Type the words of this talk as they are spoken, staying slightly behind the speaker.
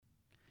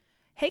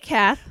Hey,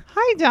 Kath.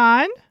 Hi,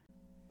 Don.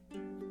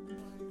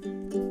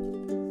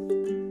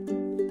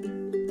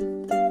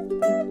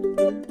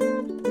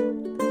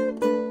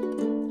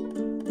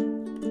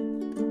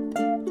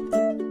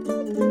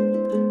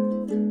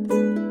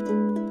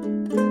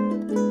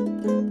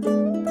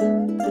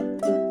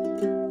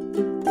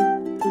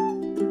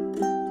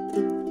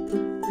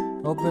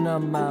 Open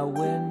up my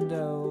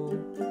window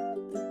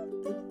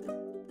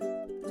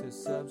to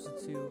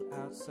substitute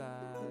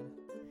outside.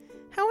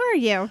 How are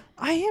you?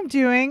 I am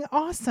doing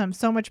awesome.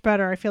 So much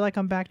better. I feel like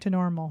I'm back to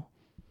normal,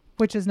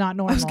 which is not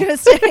normal. I was going to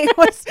say,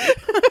 what's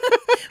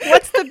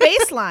the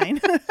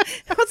baseline?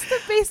 What's the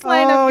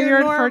baseline Oh, of your you're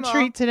in normal? for a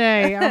treat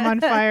today. I'm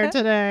on fire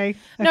today.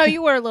 No,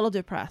 you were a little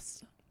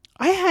depressed.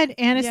 I had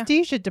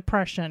anesthesia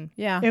depression.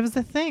 Yeah. It was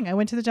the thing. I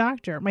went to the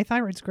doctor. My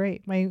thyroid's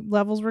great. My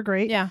levels were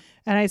great. Yeah.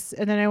 And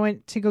then I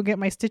went to go get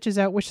my stitches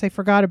out, which they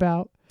forgot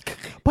about.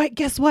 But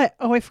guess what?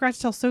 Oh, I forgot to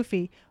tell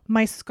Sophie.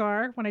 My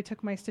scar, when I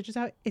took my stitches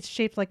out, it's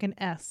shaped like an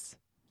S.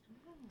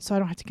 So I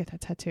don't have to get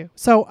that tattoo.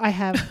 So I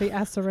have the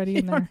S already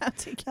in there.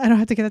 I don't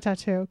have to get a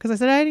tattoo because I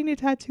said I didn't need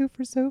a tattoo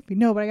for Sophie.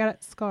 No, but I got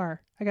a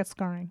scar. I got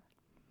scarring.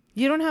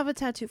 You don't have a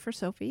tattoo for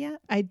Sophie yet?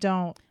 I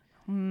don't.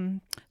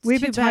 It's We've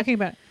too been bad. talking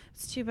about it.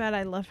 It's too bad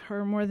I love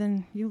her more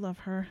than you love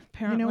her, You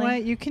apparently. know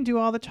what? You can do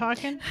all the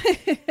talking.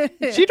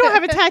 You don't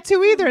have a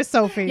tattoo either,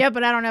 Sophie. Yeah,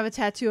 but I don't have a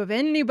tattoo of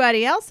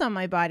anybody else on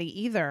my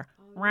body either.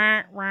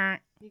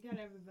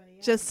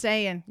 Just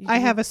saying. I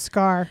have a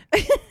scar.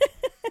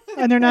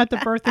 And they're not the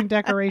birthing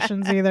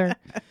decorations either.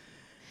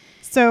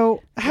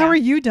 So how are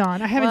you,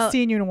 Dawn? I haven't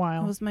seen you in a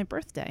while. It was my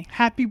birthday.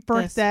 Happy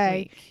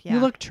birthday. week, yeah. You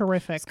look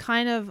terrific. It's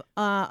kind of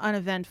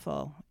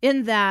uneventful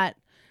in that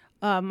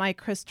my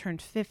Chris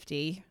turned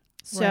 50.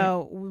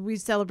 So we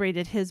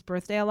celebrated his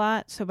birthday a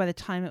lot. So by the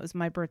time it was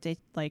my birthday,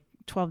 like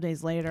 12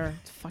 days later,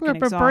 it's fucking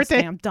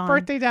exhausting. I'm done.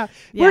 Birthday down.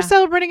 Yeah. We're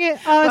celebrating it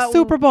But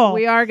Super Bowl.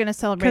 We are going to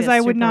celebrate Because I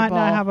would not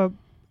have a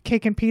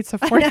cake and pizza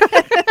for you.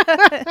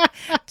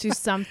 do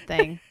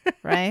something,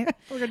 right?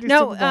 We're gonna do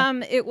No,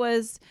 Super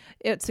Bowl.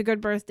 it's a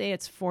good birthday.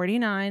 It's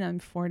 49. I'm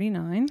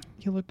 49.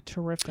 You look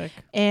terrific.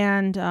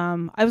 And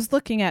I was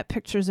looking at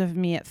pictures of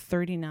me at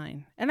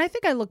 39. And I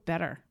think I look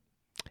better.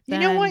 You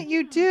know what?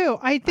 You do.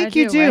 I think I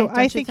you do, do. right?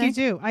 I Don't think you you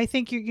do. I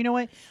think you know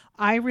what?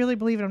 I really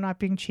believe it. I'm not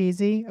being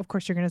cheesy. Of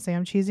course, you're going to say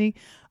I'm cheesy.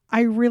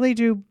 I really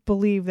do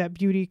believe that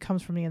beauty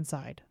comes from the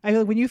inside.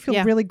 When you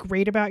feel really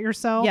great about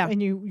yourself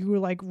and you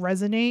like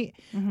resonate,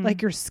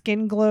 like your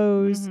skin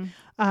glows,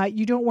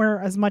 you don't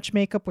wear as much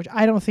makeup, which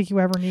I don't think you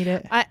ever need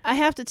it. I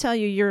have to tell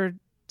you, you're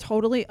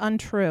totally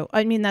untrue.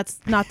 I mean, that's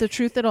not the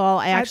truth at all.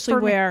 I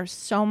actually wear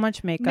so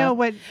much makeup. No,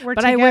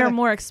 but I wear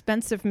more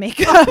expensive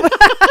makeup.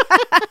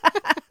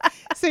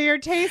 So your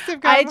taste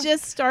of God. I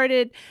just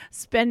started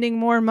spending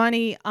more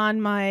money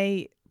on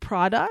my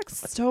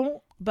products. Don't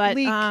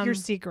leak your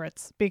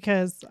secrets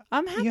because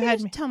I'm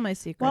happy to tell my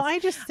secrets. Well, I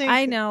just think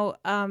I know.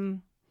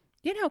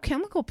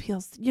 Chemical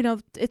peels.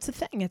 It's a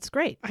thing. It's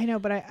great. I know,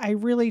 but I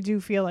really do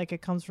feel like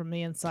it comes from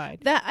the inside.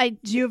 That I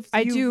do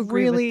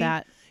agree with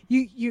that.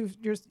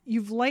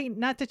 You've light,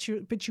 not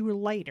that but you were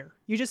lighter.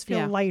 You just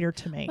feel lighter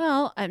to me.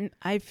 Well,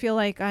 I feel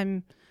like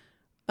I'm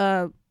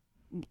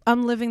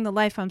living the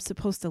life I'm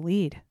supposed to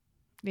lead.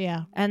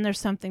 Yeah. And there's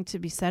something to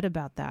be said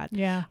about that.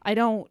 Yeah. I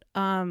don't,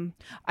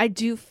 I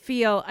do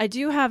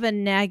have a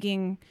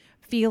nagging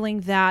feeling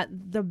that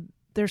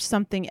there's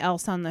something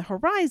else on the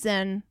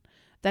horizon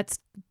that's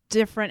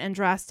different and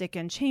drastic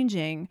and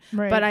changing.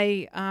 Right. But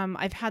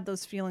I've had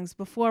those feelings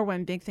before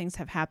when big things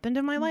have happened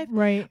in my life.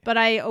 Right. But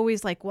I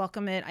always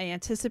welcome it. I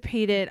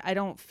anticipate it. I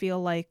don't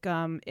feel like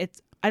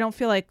I don't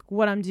feel like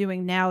what I'm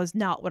doing now is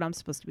not what I'm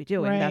supposed to be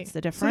doing. Right. That's the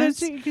difference.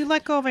 So you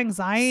let go of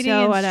anxiety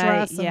and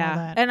stress and all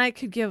that. And I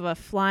could give a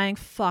flying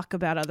fuck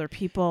about other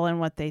people and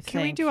what they think.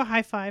 Can we do a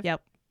high five?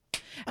 Yep.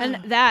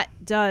 And that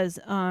does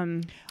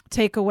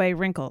take away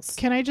wrinkles.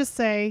 Can I just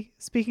say,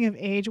 speaking of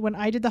age, when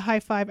I did the high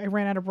five, I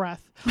ran out of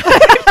breath.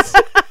 I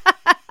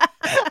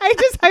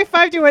just high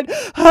fived you and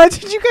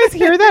did you guys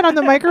hear that on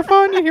the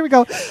microphone? Here we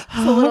go.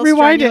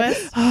 Rewind it.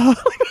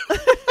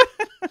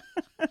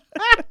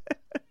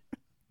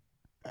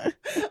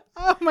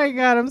 Oh my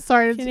God, I'm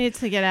sorry. You need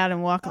to get out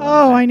and walk a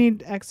little bit. I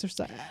need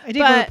exercise. I did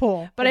go to the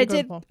pool. But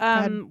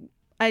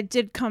I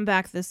did come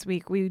back this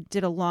week. We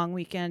did a long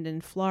weekend in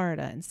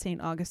Florida, in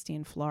St.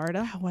 Augustine,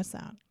 Florida. How was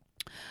that?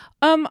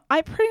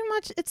 I pretty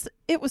much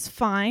it was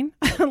fine.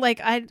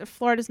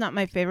 Florida's not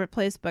my favorite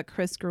place, but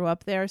Chris grew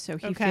up there, so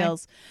he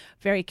feels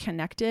very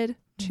connected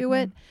to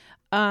it.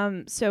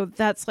 So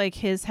that's like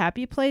his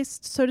happy place,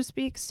 so to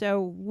speak. So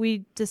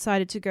we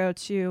decided to go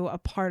to a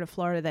part of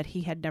Florida that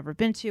he had never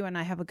been to, and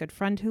I have a good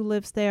friend who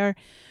lives there.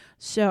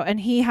 So,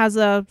 and he has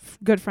a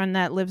good friend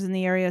that lives in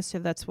the area, so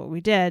that's what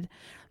we did.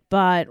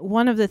 But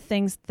one of the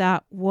things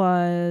that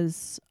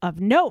was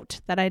of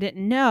note that I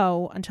didn't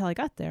know until I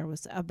got there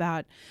was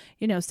about,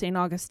 St.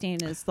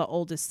 Augustine is the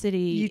oldest city.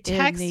 You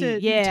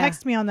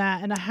texted me on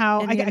that and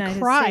how I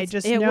cried.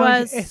 States. It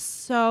was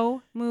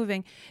so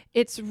moving.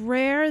 It's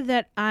rare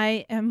that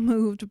I am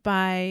moved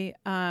by,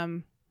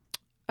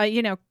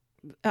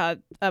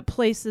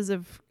 places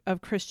of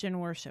of Christian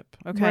worship.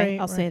 Okay,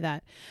 I'll say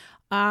that.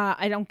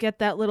 I don't get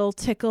that little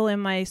tickle in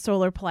my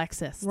solar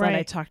plexus that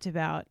I talked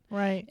about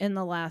in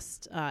the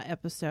last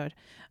episode.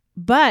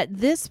 But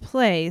this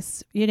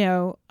place,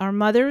 our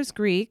mother is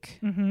Greek,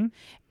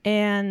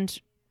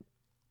 and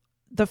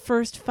the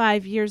first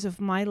 5 years of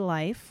my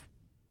life,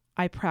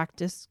 I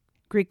practiced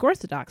Greek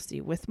Orthodoxy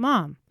with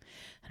Mom.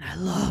 And I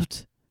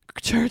loved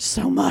church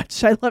so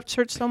much. I love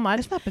church so much.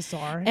 It's not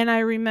bizarre. And I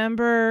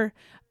remember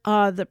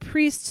the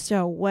priest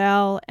so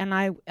well. And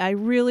I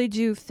really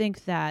do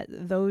think that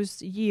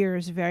those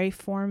years, very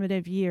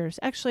formative years,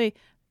 actually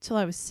till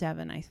I was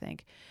 7, I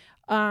think,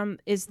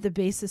 is the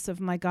basis of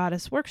my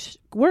goddess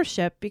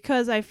worship,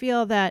 because I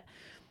feel that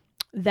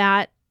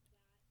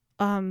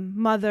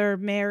Mother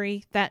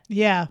Mary, that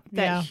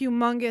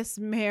humongous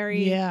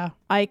Mary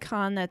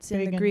icon that's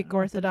in the Greek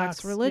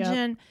Orthodox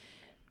religion,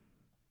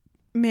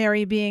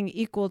 Mary being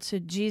equal to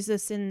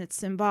Jesus in its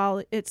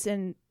symbol,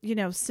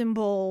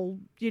 symbol,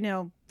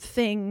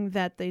 thing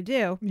that they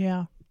do,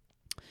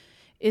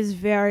 is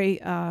very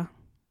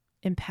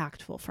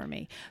impactful for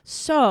me.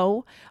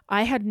 So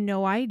I had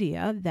no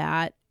idea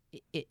that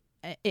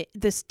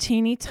this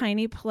teeny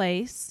tiny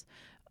place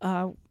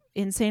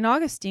in St.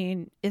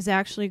 Augustine is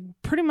actually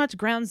pretty much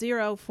ground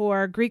zero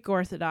for Greek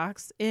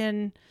Orthodox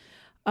in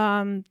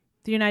the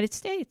United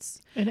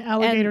States, in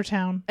Alligator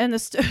Town, and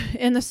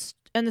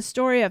the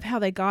story of how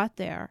they got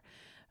there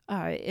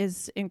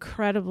is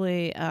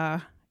incredibly.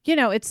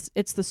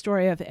 It's the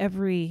story of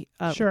every.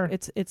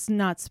 It's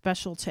not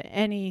special to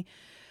any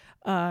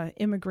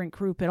immigrant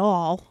group at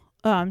all.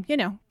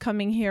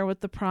 Coming here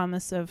with the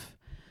promise of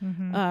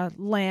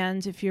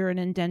land if you're an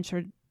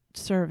indentured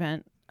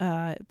servant.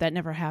 That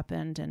never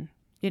happened, and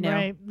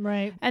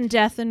right, and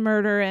death and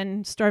murder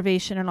and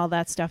starvation and all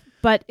that stuff.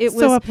 But it so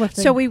was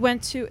uplifting. So we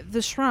went to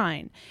the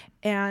shrine,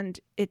 and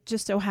it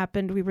just so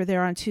happened we were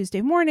there on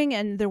Tuesday morning,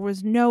 and there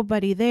was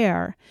nobody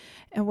there.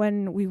 And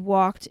when we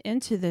walked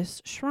into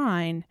this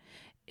shrine,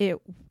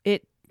 it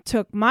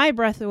took my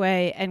breath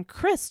away, and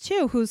Chris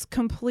too, who's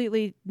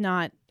completely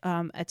not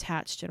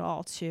attached at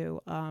all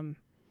to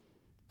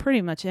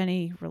pretty much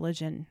any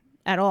religion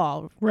at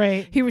all.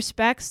 Right, he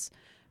respects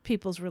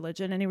people's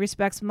religion and he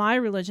respects my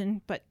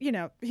religion, but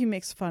he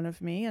makes fun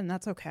of me, and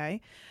that's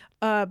okay.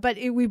 But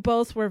we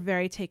both were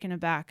very taken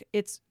aback.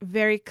 It's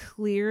very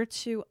clear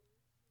to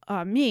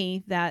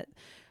me that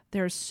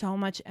there's so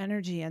much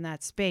energy in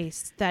that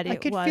space that I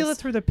could feel it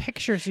through the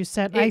pictures you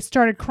sent. I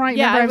started crying.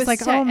 Yeah, I was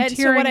like, oh, I'm and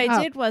tearing so what up.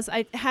 I did was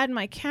I had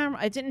my camera.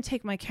 I didn't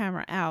take my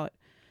camera out,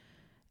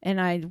 and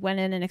I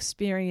went in and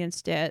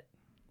experienced it.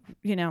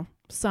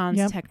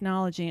 Sans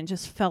technology, and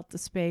just felt the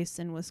space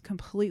and was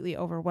completely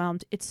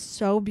overwhelmed. It's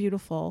so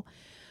beautiful.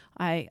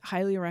 I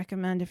highly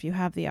recommend if you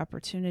have the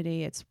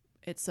opportunity. It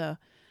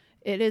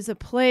is a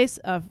place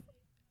of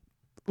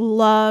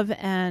love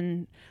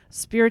and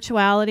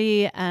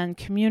spirituality and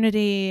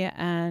community,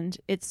 and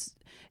it's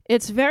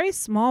very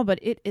small, but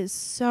it is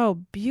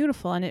so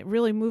beautiful, and it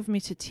really moved me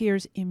to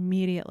tears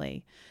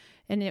immediately.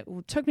 And it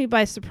took me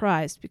by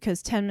surprise,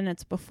 because 10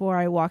 minutes before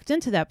I walked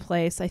into that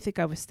place, I think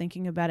I was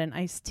thinking about an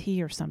iced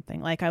tea or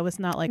something. Like, I was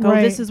not like, oh,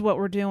 this is what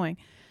we're doing.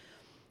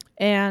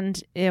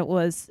 And it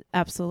was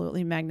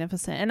absolutely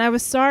magnificent. And I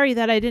was sorry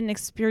that I didn't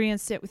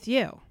experience it with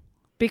you,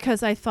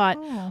 because I thought,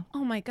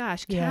 oh my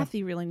gosh,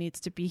 Kathy really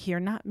needs to be here,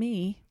 not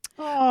me.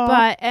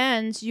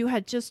 And you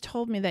had just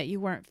told me that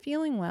you weren't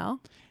feeling well.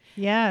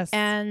 Yes.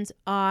 And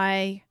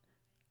I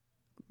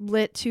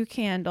lit 2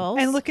 candles.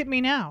 And look at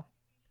me now.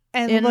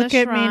 And look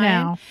at me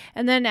now.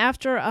 And then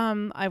after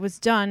I was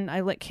done,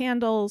 I lit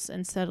candles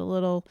and said a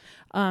little,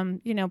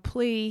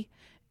 plea,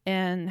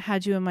 and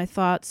had you in my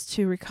thoughts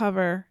to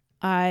recover.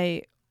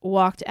 I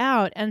walked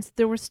out, and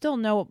there was still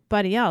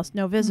nobody else,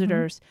 no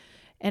visitors.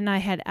 And I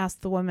had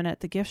asked the woman at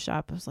the gift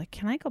shop, I was like,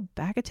 can I go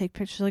back and take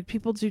pictures? Like,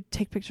 people do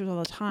take pictures all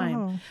the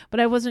time. But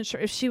I wasn't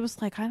sure if she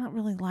was like, I don't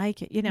really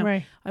like it.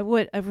 I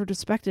would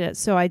respected it.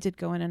 So I did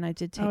go in and I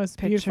did take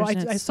pictures.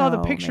 Beautiful. I saw the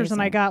pictures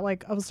amazing.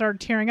 And I started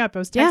tearing up. I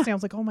was texting. I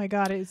was like, oh my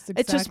God.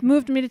 It just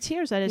moved me to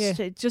tears.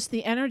 Just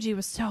the energy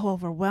was so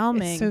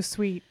overwhelming. It's so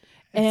sweet.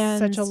 It's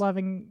such a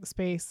loving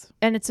space.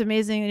 And it's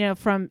amazing,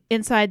 from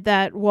inside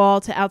that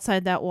wall to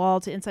outside that wall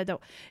to inside that.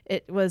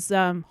 It was,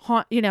 not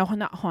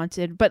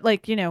haunted, but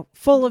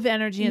full of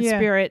energy and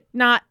spirit.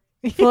 Not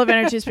full of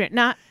energy and spirit.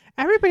 Not.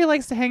 Everybody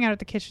likes to hang out at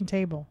the kitchen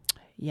table.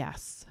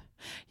 Yes.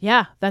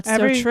 Yeah, that's so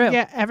true.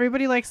 Yeah,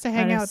 everybody likes to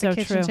hang out at the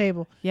kitchen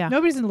table. Yeah.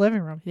 Nobody's in the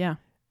living room. Yeah.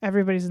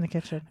 Everybody's in the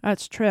kitchen.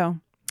 That's true.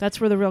 That's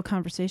where the real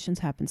conversations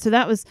happen. So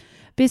that was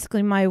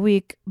basically my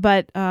week.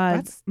 But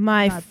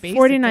my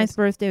 49th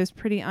birthday was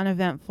pretty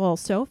uneventful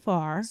so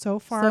far. So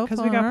far,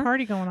 because we got a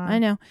party going on. I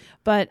know.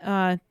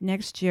 But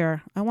next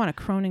year, I want a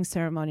croning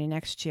ceremony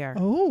next year.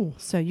 Oh.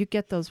 So you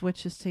get those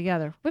witches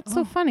together. What's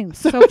so funny?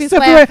 Sophie's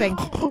laughing.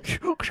 What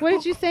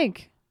did you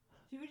think?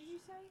 What did you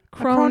say?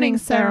 Croning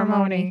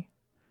ceremony.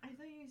 I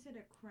thought you said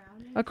a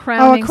crowning. A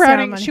crowning a crowning.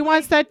 ceremony. She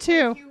wants that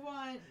too. You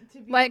want to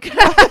Like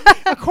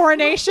A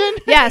coronation?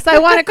 yes, I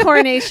want a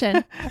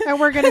coronation. And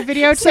we're going to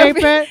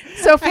videotape it.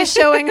 Sophie's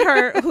showing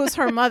her who's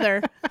her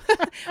mother.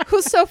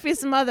 Who's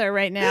Sophie's mother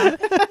right now?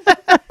 That's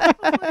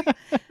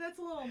a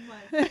little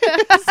much.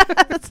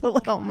 That's a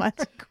little much.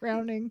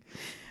 Crowning.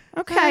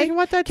 Okay. You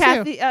want that too?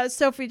 Kathy,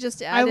 Sophie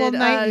just added. I will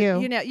knight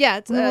you. You know, yeah.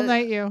 It's, We will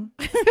knight you.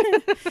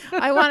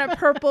 I want a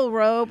purple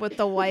robe with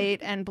the white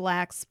and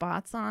black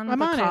spots on I'm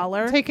the on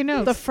collar. it. I'm taking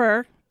notes. The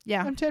fur.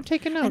 Yeah. I'm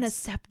taking notes. And a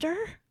scepter.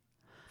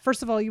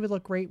 First of all, you would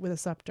look great with a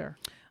scepter.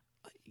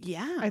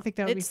 Yeah. I think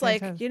that would be It's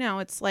like, fantastic. you know,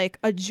 it's like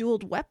a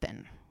jeweled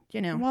weapon.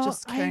 You know, Well,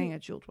 just carrying a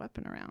jeweled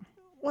weapon around.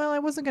 Well, I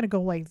wasn't going to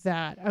go like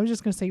that. I was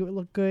just going to say you would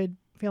look good,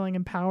 feeling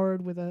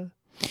empowered with a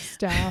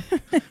staff.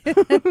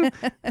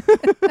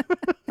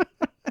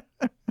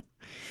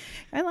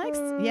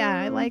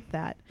 I like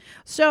that.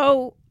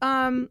 So,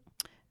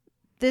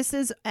 this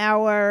is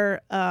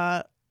our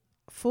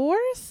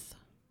fourth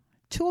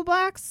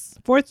toolbox.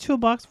 Fourth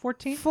toolbox,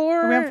 14?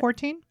 Are we on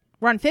 14?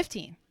 We're on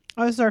 15.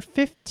 Oh, this is our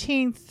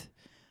 15th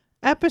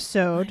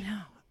episode. I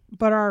know.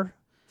 But our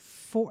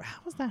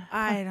how was that?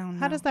 I don't know.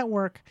 How does that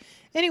work?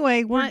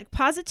 Anyway, we're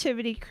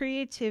positivity,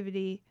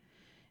 creativity,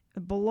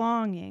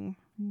 belonging.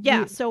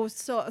 Yeah. So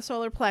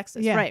solar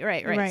plexus. Yeah,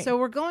 Right. So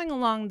we're going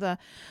along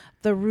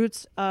the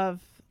roots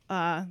of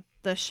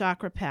the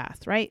chakra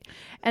path, right?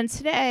 And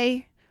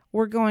today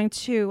we're going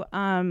to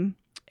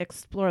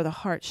explore the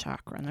heart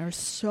chakra, and there's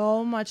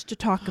so much to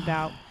talk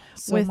about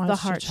with the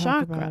heart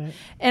chakra.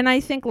 And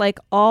I think, like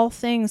all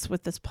things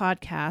with this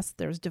podcast,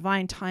 there's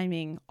divine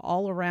timing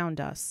all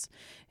around us.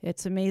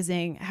 It's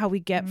amazing how we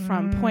get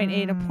from point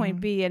A to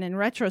point B, and in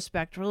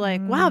retrospect, we're like,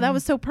 wow, that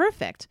was so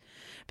perfect.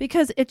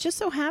 Because it just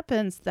so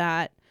happens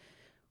that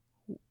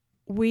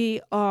we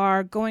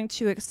are going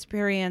to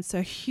experience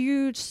a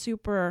huge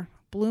super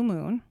blue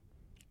moon.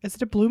 Is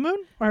it a blue moon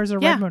or is it a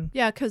red moon?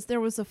 Yeah, because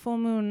there was a full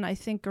moon, I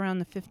think, around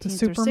the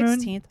 15th or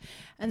supermoon? 16th.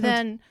 And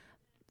then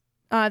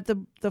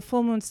the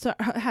full moon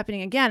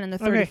happening again on the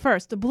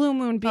 31st. The blue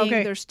moon being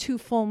there's two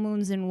full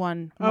moons in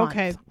one month.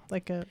 Okay.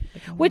 Like a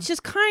which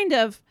is kind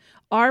of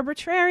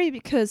arbitrary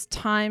because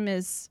time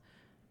is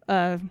not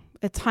a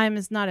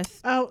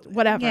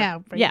whatever. Yeah.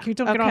 Right. Yeah. You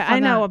don't get off on I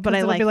know, that, but 'cause I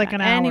it'll like be like that.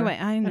 an hour. Anyway,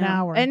 I know. An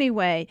hour.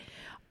 Anyway,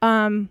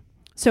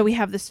 so we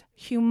have this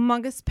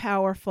humongous,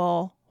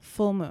 powerful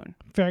full moon.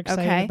 Very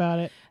excited about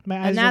it. My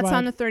eyes And are that's wide.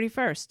 on the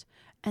 31st.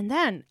 And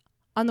then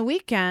on the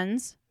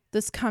weekends,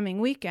 this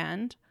coming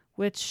weekend,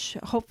 which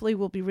hopefully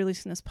we'll be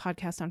releasing this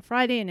podcast on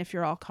Friday. And if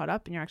you're all caught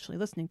up and you're actually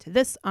listening to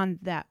this on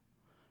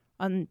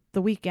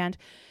the weekend,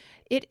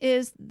 it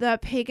is the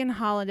pagan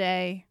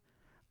holiday,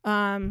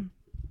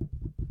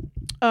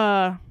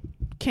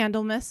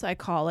 Candlemas, I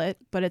call it,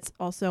 but it's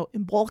also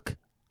Imbolc.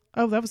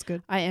 Oh, that was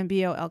good.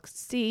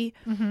 IMBOLC.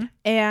 Mm-hmm.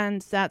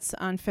 And that's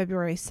on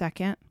February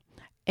 2nd.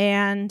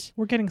 And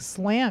We're getting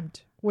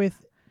slammed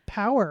with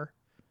power.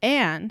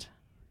 And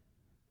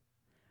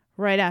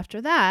right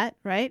after that,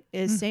 right,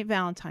 is St.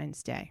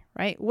 Valentine's Day,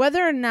 right?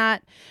 Whether or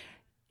not,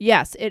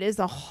 yes, it is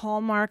a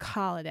Hallmark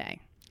holiday,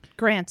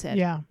 granted.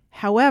 Yeah.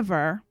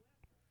 However,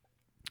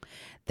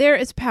 there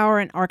is power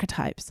in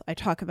archetypes. I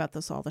talk about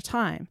this all the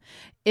time.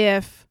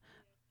 If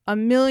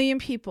 1 million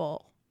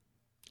people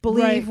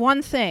believe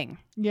one thing,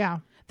 Yeah.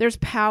 there's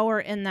power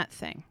in that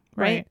thing,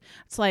 right?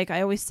 It's like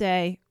I always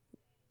say,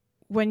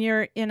 when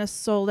you're in a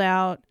sold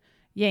out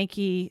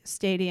Yankee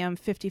Stadium,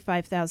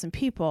 55,000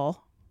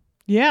 people,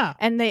 Yeah.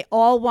 and they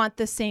all want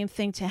the same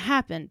thing to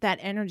happen, that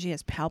energy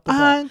is palpable.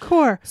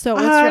 Encore. So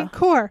it's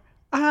Encore.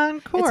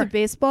 It's a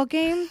baseball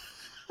game,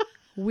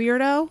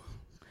 weirdo.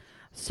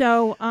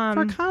 So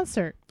for a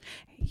concert.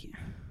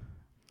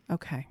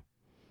 Okay.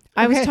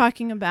 I was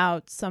talking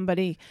about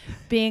somebody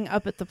being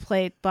up at the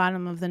plate,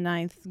 bottom of the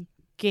ninth,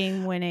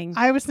 game winning.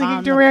 I was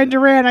thinking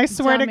Duran. I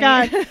swear to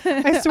God.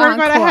 I swear to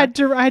God, I had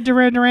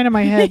Duran in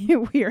my head.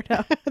 You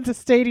weirdo. At the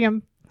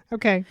stadium.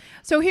 Okay.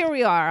 So here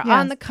we are Yes.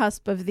 on the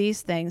cusp of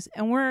these things,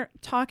 and we're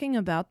talking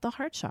about the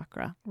heart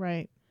chakra.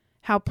 Right.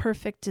 How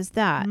perfect is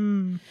that?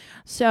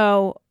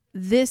 So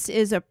this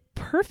is a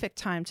perfect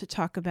time to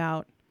talk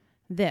about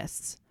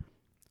this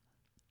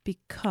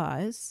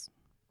because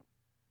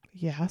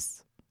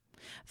Yes.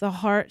 the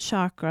heart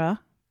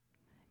chakra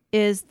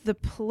is the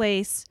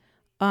place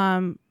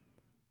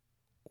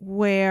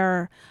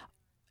where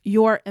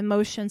your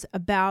emotions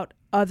about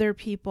other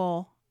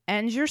people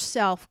and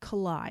yourself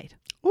collide.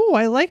 Oh,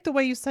 I like the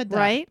way you said that.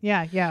 Right?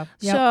 Yeah. Yep.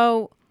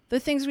 So the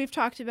things we've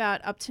talked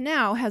about up to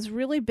now has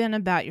really been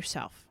about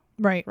yourself,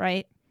 right.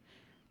 right?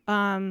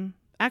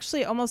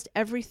 Actually, almost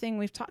everything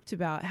we've talked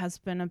about has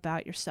been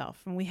about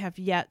yourself, and we have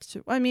yet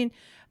to,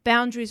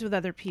 boundaries with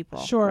other people,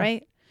 Sure.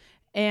 right?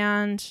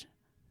 And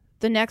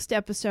the next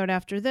episode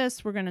after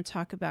this, we're going to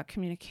talk about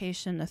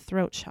communication, the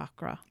throat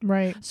chakra.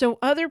 Right. So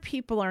other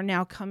people are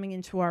now coming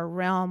into our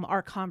realm,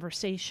 our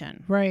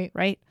conversation, Right.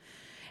 right?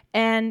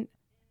 And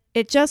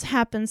it just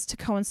happens to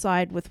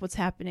coincide with what's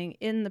happening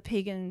in the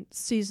pagan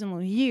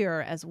seasonal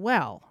year as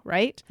well,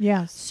 right?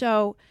 Yes.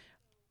 So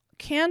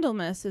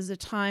Candlemas is a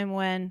time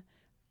when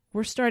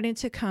we're starting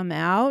to come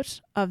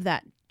out of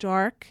that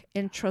dark,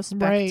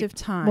 introspective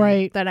time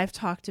right. that I've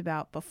talked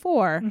about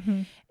before.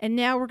 Mm-hmm. And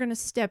now we're going to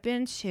step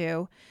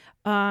into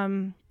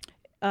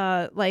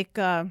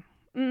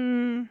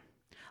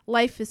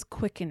life is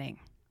quickening,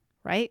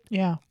 right?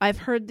 Yeah. I've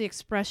heard the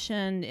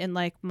expression in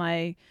like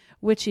my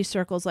witchy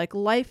circles, like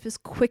life is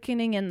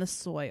quickening in the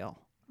soil,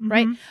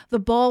 right? The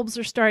bulbs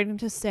are starting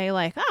to say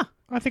like,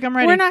 I think I'm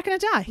ready. we're not going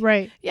to die.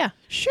 Right. Yeah.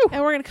 Shoo.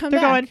 And we're going to come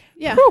They're back. going,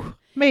 yeah. Whew,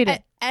 made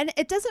it. And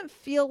it doesn't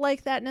feel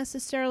like that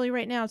necessarily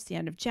right now. It's the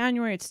end of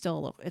January. It's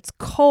still it's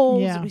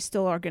cold. Yeah. We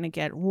still are going to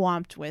get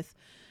whomped with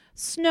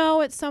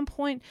snow at some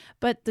point,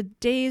 but the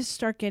days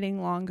start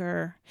getting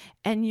longer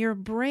and your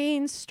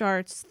brain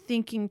starts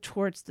thinking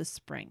towards the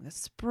spring. The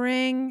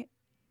spring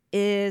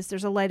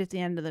there's a light at the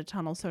end of the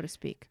tunnel, so to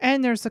speak.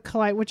 And there's a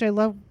collide, which I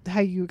love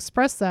how you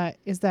express that,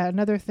 is that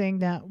another thing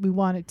that I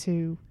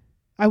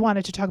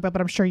wanted to talk about,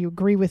 but I'm sure you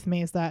agree with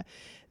me, is that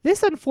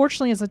this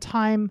unfortunately is a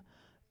time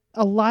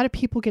a lot of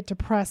people get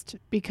depressed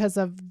because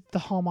of the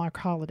Hallmark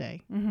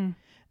holiday. Mm-hmm. And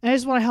I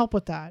just want to help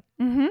with that.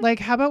 Mm-hmm. Like,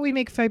 how about we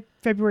make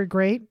February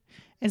great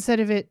instead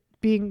of it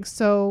being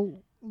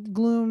so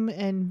gloom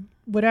and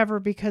whatever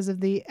because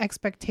of the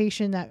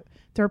expectation that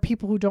there are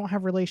people who don't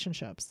have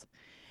relationships.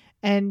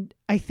 And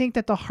I think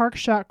that the heart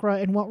chakra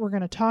and what we're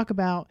going to talk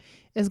about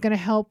is going to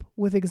help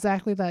with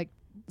exactly like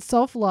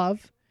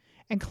self-love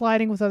and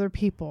colliding with other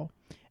people.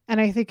 And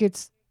I think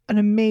it's an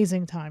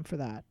amazing time for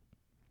that.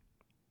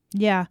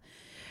 Yeah.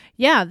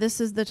 Yeah,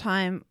 this is the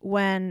time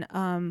when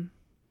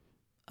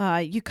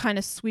you kind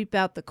of sweep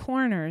out the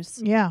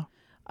corners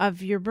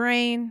of your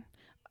brain,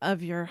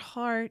 of your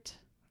heart,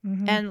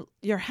 and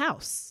your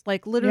house.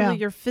 Like literally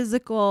your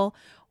physical,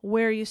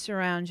 where you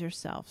surround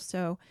yourself.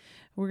 So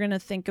we're going to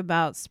think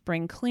about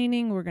spring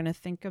cleaning. We're going to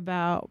think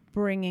about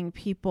bringing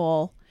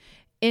people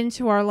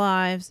into our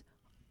lives,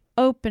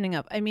 opening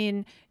up. I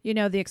mean, you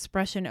know, the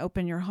expression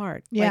open your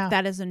heart. Yeah. Like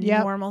that is a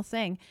normal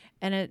thing.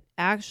 And it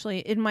actually,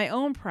 in my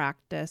own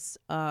practice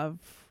of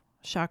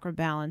chakra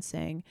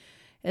balancing,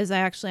 is I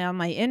actually on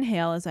my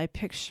inhale as I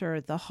picture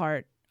the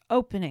heart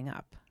opening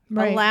up,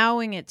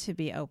 allowing it to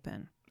be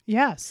open.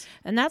 Yes.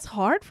 And that's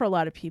hard for a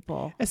lot of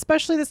people.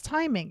 Especially this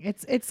timing.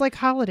 It's like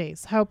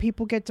holidays, how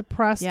people get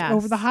depressed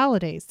over the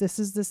holidays. This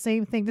is the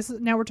same thing.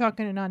 Now we're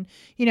talking on,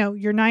 you know,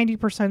 you're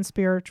 90%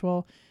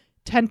 spiritual,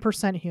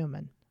 10%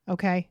 human.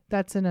 Okay.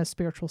 That's in a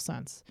spiritual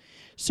sense.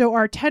 So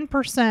our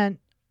 10%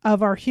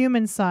 of our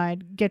human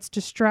side gets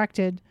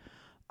distracted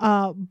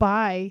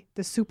by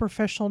the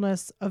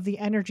superficialness of the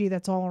energy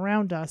that's all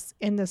around us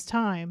in this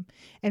time.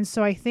 And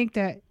so I think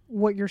that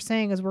what you're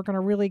saying is we're going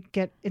to really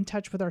get in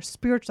touch with our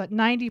spiritual, that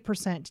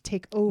 90% to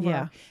take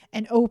over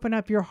and open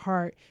up your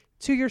heart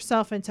to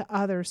yourself and to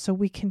others so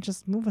we can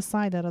just move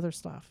aside that other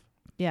stuff.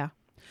 Yeah.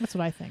 That's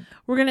what I think.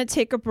 We're going to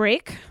take a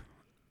break.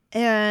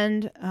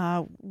 And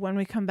when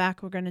we come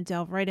back, we're going to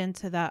delve right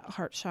into that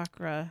heart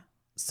chakra.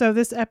 So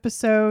this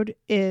episode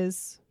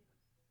is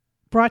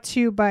brought to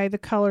you by the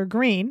color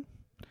green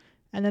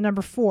and the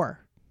number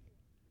 4.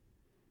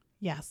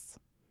 Yes.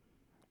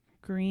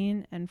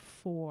 Green and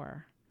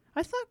 4.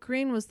 I thought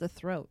green was the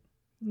throat.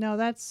 No,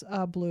 that's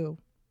blue.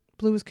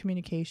 Blue is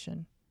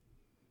communication.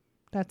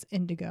 That's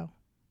indigo.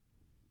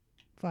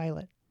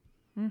 Violet.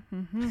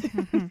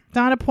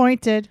 Donna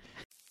pointed.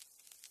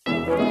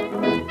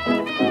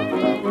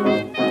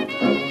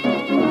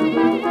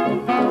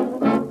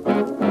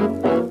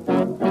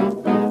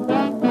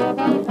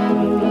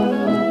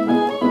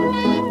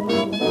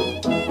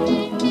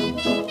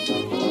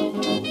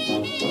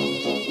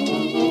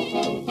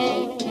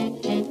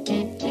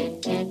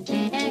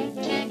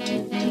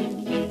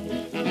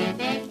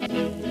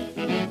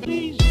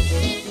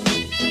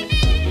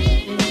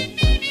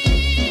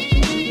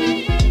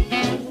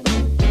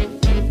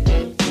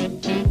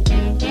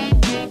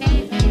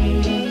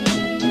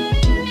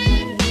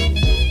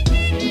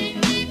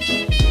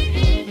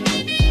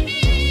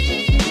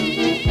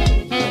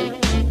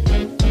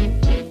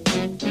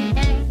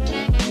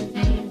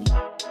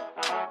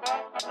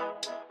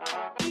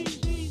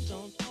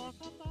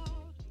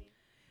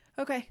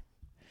 Okay,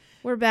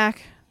 we're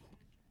back.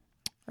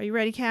 Are you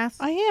ready, Cass?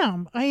 I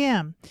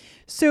am.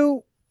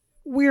 So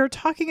we're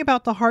talking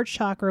about the heart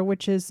chakra,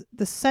 which is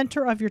the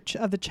center of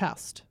of the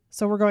chest.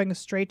 So we're going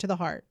straight to the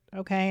heart,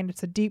 okay? And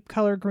it's a deep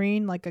color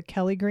green, like a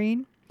Kelly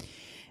green.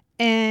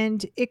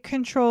 And it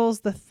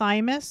controls the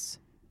thymus.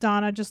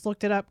 Donna just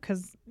looked it up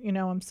because, you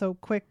know, I'm so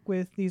quick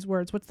with these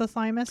words. What's the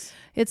thymus?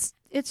 It's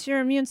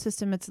your immune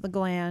system. It's the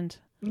gland.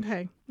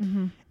 Okay.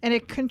 And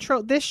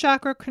this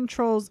chakra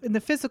controls, in the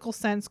physical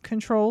sense,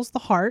 controls the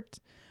heart,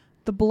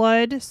 the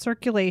blood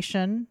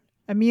circulation,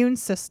 immune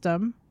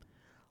system,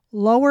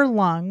 lower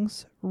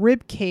lungs,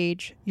 rib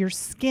cage, your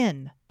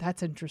skin.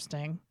 That's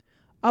interesting.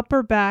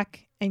 Upper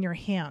back, and your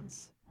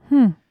hands.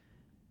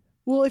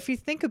 Well, if you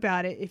think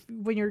about it,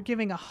 when you're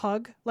giving a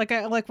hug, like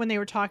when they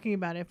were talking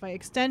about it, if I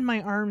extend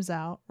my arms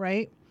out,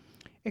 right?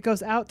 It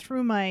goes out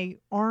through my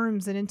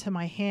arms and into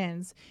my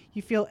hands.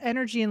 You feel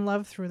energy and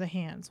love through the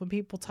hands. When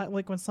people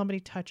like when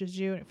somebody touches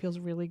you, and it feels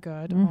really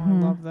good. Oh, I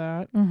love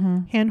that.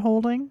 Hand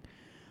holding.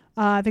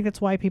 I think that's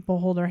why people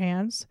hold their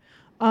hands.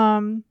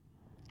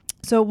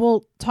 So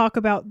we'll talk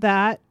about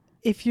that.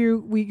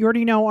 We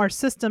already know our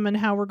system and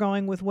how we're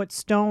going with what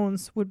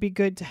stones would be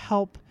good to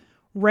help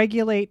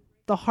regulate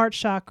the heart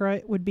chakra.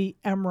 It would be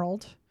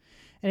emerald.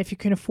 And if you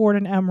can afford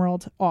an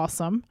emerald,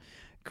 awesome.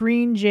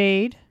 Green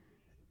jade,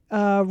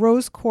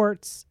 rose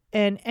quartz,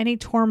 and any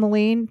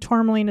tourmaline.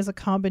 Tourmaline is a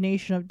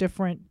combination of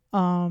different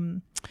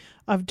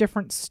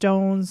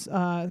stones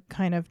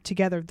kind of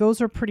together.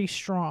 Those are pretty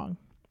strong.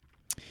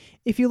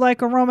 If you like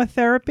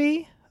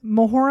aromatherapy,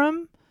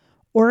 Muhurim,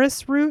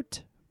 orris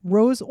root,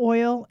 rose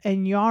oil,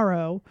 and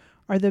yarrow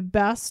are the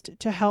best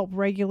to help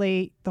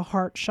regulate the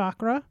heart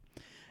chakra.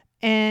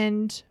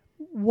 And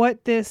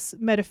what this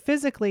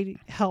metaphysically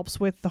helps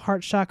with the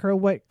heart chakra,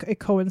 what it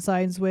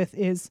coincides with,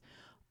 is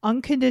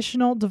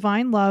unconditional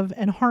divine love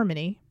and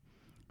harmony,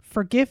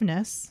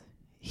 forgiveness,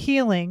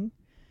 healing,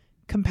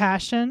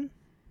 compassion,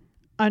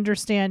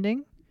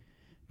 understanding,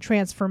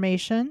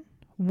 transformation,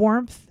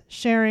 warmth,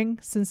 sharing,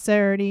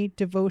 sincerity,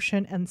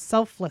 devotion, and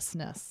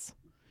selflessness.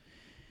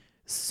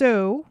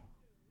 So,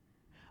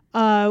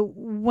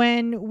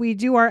 when we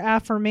do our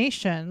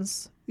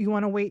affirmations, you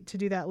want to wait to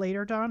do that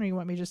later, Dawn, or you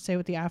want me to just say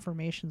what the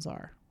affirmations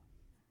are?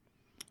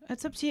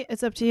 It's up to you.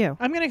 It's up to you.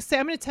 I'm going to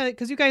tell you,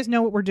 because you guys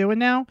know what we're doing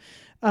now,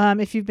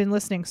 if you've been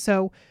listening.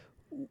 So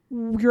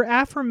your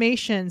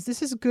affirmations,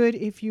 this is good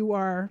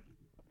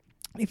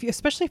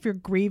especially if you're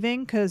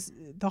grieving, because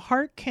the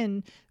heart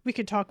we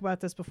could talk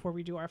about this before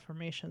we do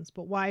affirmations,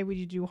 but why would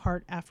you do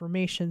heart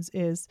affirmations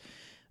is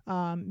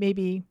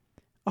maybe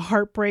a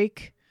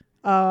heartbreak,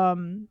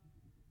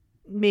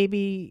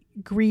 maybe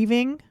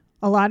grieving.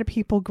 A lot of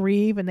people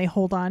grieve and they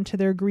hold on to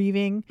their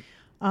grieving.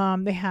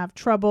 They have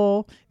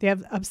trouble. They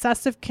have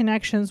obsessive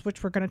connections,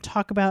 which we're going to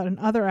talk about in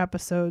other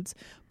episodes,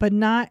 but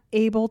not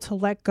able to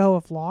let go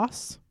of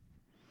loss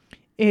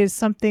is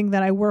something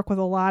that I work with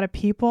a lot of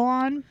people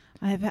on.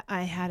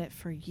 I had it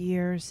for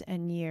years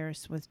and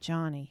years with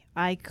Johnny.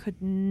 I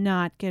could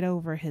not get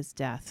over his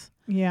death.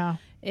 Yeah.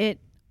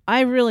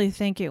 I really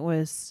think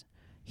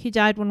he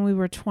died when we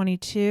were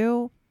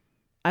 22.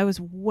 I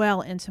was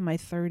well into my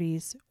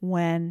 30s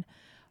when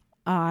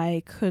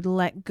I could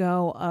let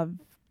go of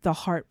the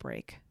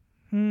heartbreak.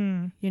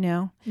 You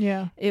know?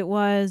 Yeah. It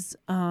was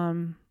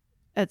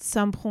at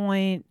some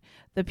point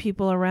the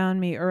people around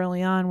me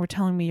early on were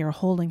telling me, you're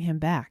holding him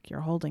back.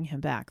 You're holding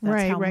him back.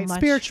 That's how right. much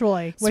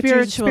Spiritually,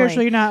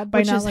 not by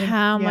which not is letting,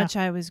 how much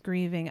I was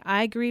grieving.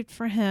 I grieved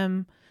for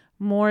him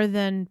more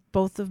than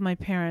both of my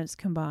parents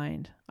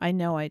combined. I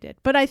know I did.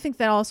 But I think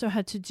that also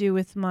had to do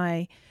with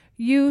my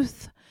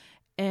youth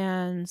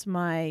and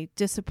my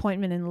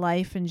disappointment in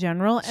life in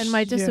general, and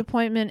my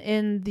disappointment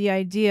in the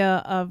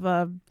idea of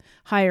a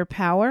higher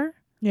power.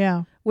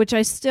 Yeah. Which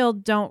I still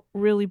don't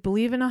really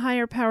believe in a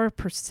higher power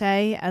per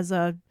se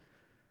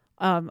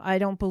I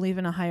don't believe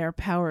in a higher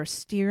power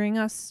steering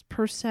us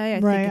per se.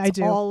 I think it's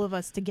all of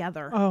us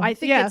together. Oh, I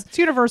think it's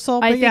universal.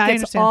 I but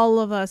think it's all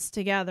of us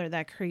together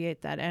that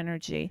create that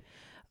energy.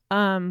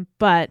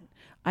 But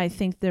I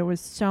think there was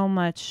so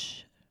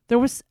much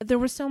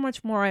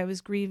more I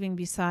was grieving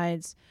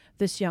besides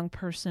this young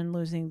person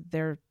losing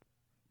their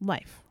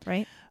life,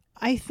 right?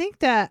 I think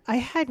that I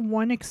had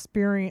one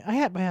experience. I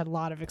had a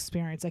lot of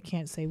experience. I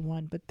can't say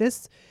one, but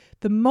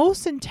the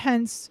most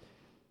intense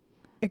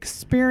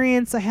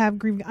experience I have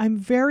grieving. I'm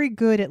very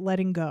good at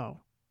letting go.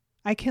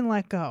 I can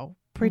let go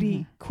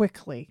pretty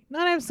quickly.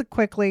 Not as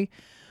quickly,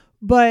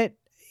 but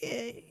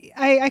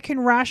I can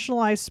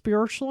rationalize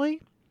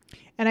spiritually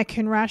and I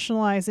can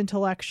rationalize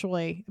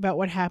intellectually about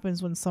what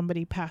happens when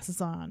somebody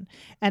passes on.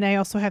 And I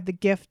also have the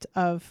gift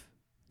of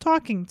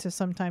talking to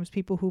sometimes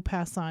people who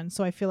pass on.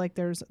 So I feel like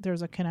there's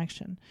a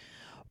connection.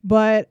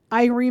 But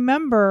I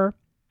remember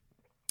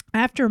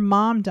after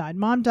Mom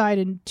died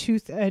in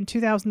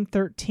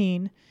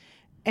 2013,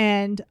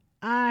 and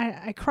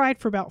I cried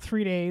for about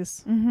 3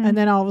 days. And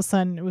then all of a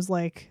sudden it was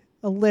like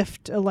a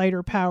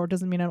lighter power.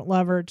 Doesn't mean I don't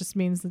love her. It just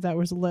means that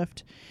was a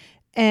lift.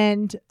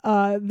 And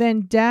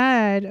then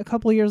Dad, a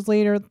couple of years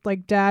later,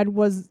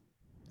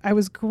 I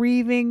was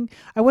grieving.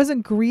 I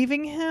wasn't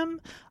grieving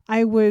him.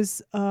 I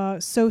was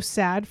so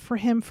sad for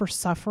him for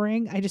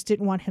suffering. I just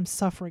didn't want him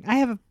suffering. I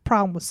have a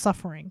problem with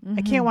suffering.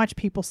 I can't watch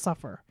people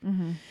suffer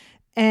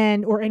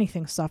or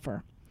anything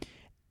suffer.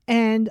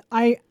 And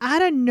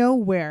out of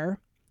nowhere,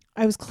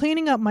 I was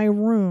cleaning up my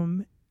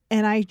room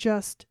and I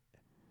just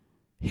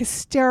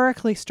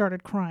hysterically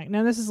started crying.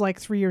 Now this is like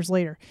 3 years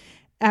later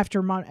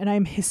after Mom, and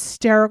I'm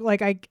hysterical.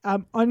 Like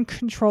I'm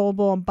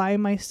uncontrollable. I'm by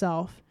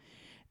myself.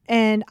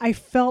 And I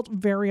felt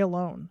very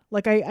alone.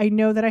 Like I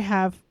know that I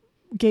have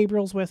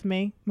Gabriel's with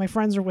me. My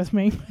friends are with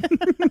me.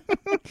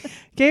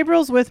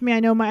 Gabriel's with me. I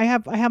know I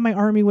have my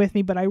army with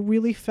me, but I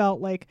really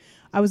felt like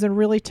I was in a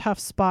really tough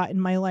spot in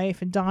my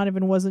life, and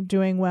Donovan wasn't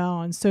doing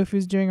well, and Sophie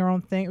was doing her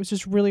own thing. It was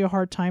just really a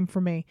hard time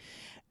for me.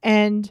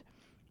 And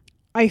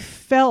I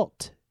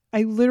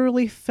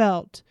literally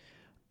felt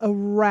a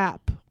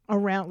wrap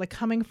around, like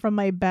coming from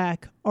my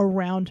back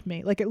around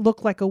me. Like it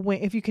looked like a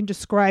wing. If you can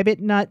describe it,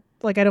 not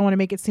like, I don't want to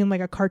make it seem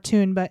like a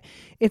cartoon, but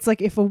it's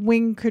like if a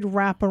wing could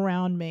wrap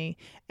around me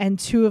and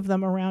two of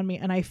them around me,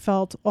 and I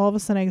felt all of a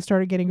sudden I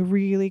started getting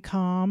really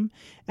calm,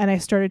 and I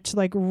started to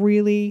like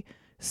really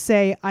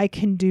say, I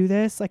can do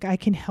this. Like, I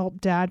can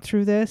help Dad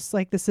through this.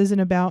 Like, this isn't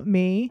about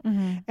me.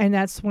 Mm-hmm. And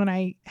that's when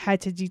I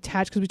had to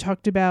detach, because we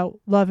talked about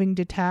loving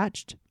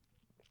detached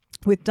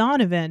with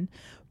Donovan,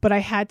 but I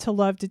had to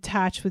love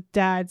detached with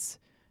Dad's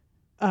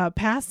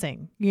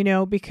passing, you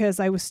know, because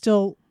I was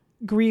still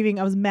grieving.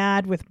 I was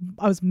mad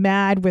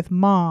with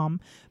Mom,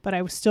 but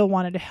I still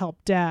wanted to help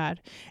Dad,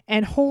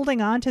 and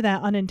holding on to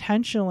that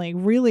unintentionally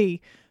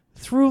really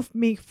threw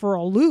me for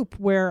a loop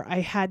where I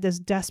had this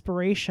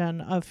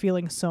desperation of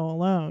feeling so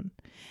alone.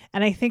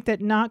 And I think that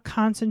not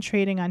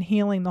concentrating on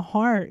healing the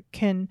heart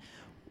can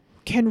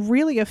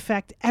really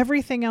affect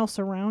everything else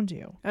around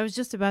you. I was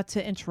just about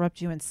to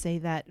interrupt you and say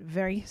that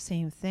very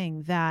same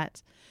thing,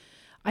 that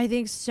I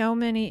think so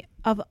many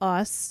of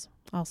us,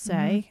 I'll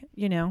say,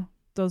 you know,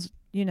 those,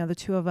 you know, the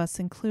two of us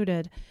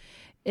included,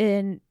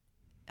 in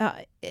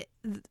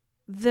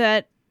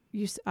that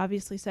you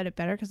obviously said it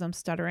better because I'm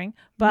stuttering,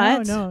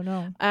 but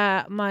no.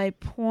 My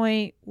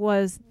point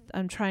was,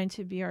 I'm trying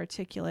to be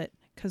articulate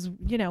because,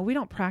 you know, we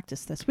don't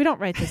practice this. We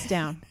don't write this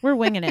down. We're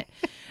winging it.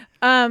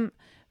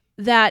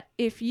 That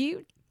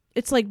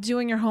it's like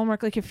doing your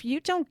homework. Like, if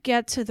you don't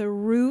get to the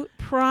root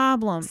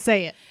problem,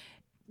 say it.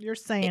 You're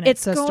saying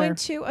it's sister. going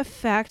to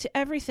affect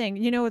everything.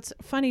 You know, it's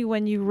funny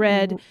when you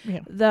read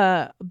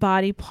the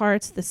body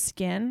parts, the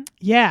skin.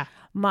 Yeah.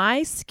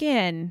 My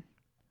skin,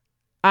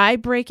 I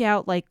break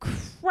out like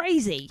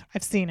crazy.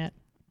 I've seen it.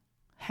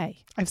 Hey.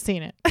 I've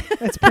seen it.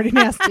 It's pretty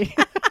nasty.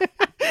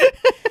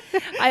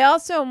 I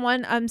also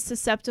I'm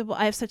susceptible.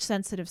 I have such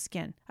sensitive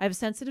skin. I have a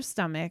sensitive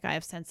stomach. I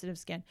have sensitive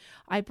skin.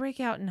 I break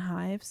out in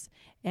hives,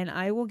 and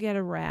I will get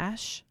a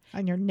rash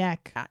on your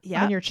neck,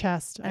 on your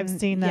chest. I've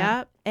seen that.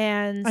 Yep,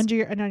 and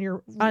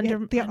under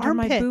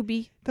my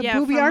boobie, the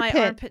boobie from armpit.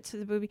 my armpit to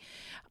the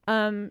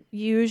boobie.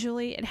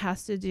 Usually it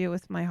has to do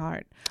with my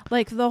heart.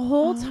 Like the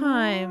whole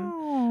time,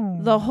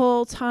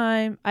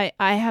 I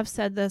have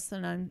said this,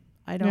 and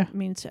I don't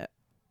mean to,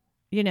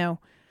 you know.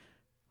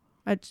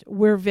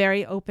 We're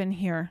very open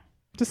here.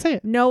 Just say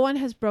it. No one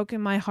has broken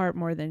my heart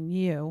more than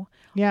you.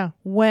 Yeah.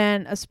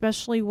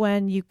 Especially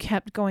when you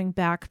kept going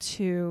back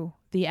to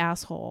the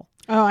asshole.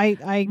 Oh,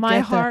 I my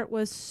heart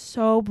was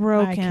so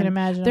broken. I can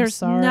imagine.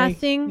 There's I'm sorry.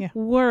 nothing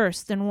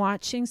worse than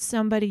watching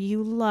somebody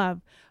you love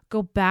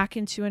go back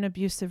into an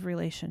abusive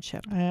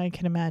relationship. I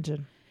can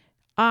imagine.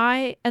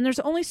 And there's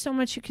only so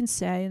much you can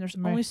say, and there's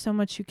only so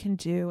much you can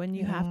do, and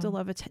you have to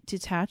love it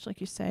detached, like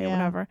you say, or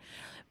whatever.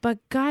 But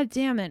God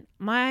damn it,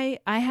 I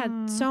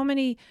had so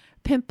many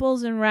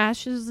pimples and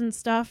rashes and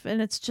stuff,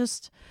 and it's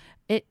just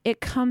it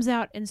comes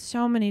out in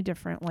so many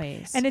different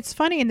ways. And it's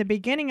funny, in the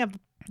beginning of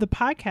the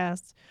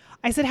podcast,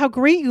 I said how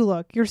great you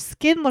look. Your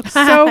skin looks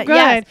so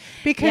good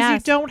because you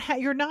don't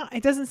you're not.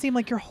 It doesn't seem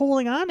like you're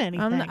holding on to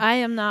anything. I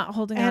am not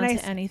holding on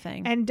to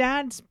anything. And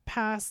Dad's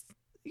passed.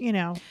 You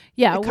know,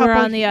 we're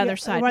on the other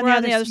side. We're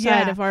on the other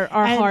side of our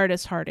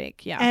hardest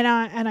heartache. Yeah,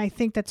 and I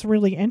think that's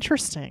really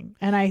interesting,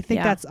 and I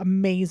think that's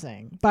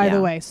amazing. By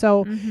the way,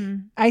 so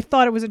I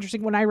thought it was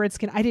interesting when I read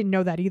skin. I didn't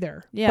know that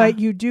either. Yeah, but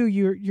you do.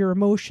 Your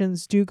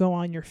emotions do go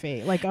on your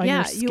face, like on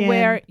your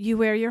skin. You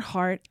wear your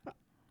heart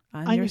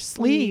on your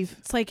sleeve.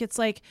 It's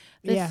like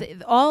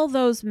all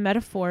those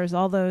metaphors,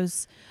 all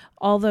those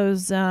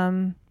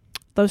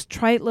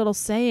trite little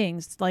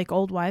sayings like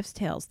old wives'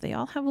 tales, they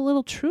all have a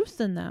little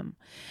truth in them.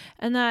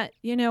 And that,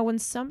 you know, when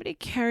somebody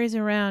carries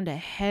around a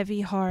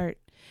heavy heart,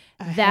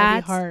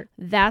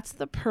 that's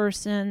the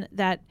person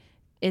that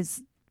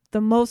is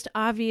the most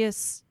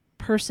obvious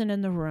person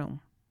in the room,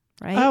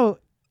 right? Oh,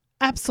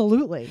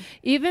 absolutely.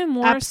 Even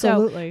more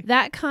so,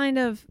 that kind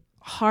of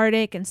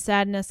heartache and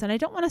sadness, and I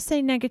don't want to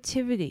say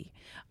negativity.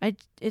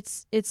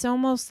 It's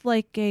almost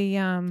like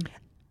a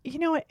you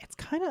know what? It's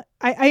kind of,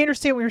 I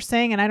understand what you're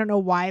saying, and I don't know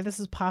why this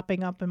is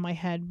popping up in my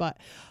head, but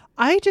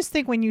I just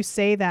think when you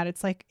say that,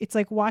 it's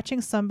like watching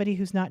somebody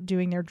who's not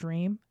doing their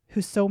dream,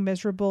 who's so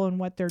miserable in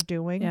what they're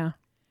doing. Yeah.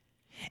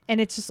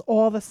 And it's just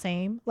all the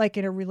same, like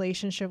in a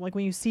relationship, like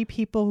when you see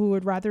people who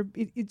would rather,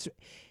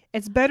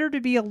 it's better to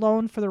be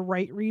alone for the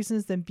right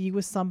reasons than be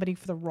with somebody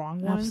for the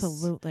wrong ones.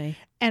 Absolutely.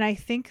 And I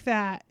think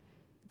that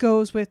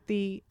goes with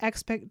the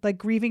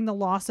grieving the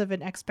loss of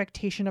an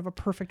expectation of a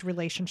perfect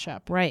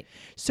relationship. Right.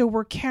 So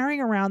we're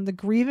carrying around the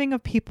grieving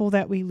of people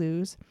that we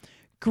lose,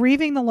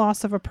 grieving the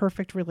loss of a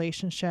perfect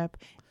relationship,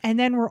 and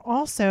then we're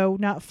also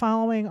not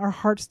following our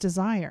heart's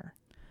desire.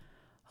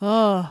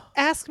 Oh.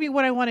 Ask me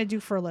what I want to do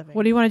for a living.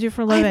 What do you want to do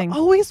for a living? I've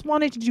always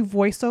wanted to do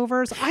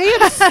voiceovers. I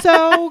am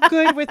so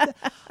good with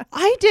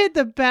I did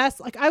the best.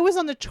 Like, I was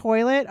on the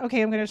toilet.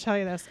 Okay, I'm going to tell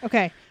you this.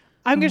 Okay.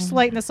 I'm going to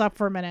lighten this up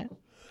for a minute.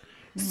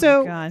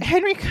 So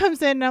Henry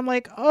comes in and I'm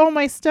like, oh,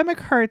 my stomach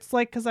hurts,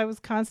 like, because I was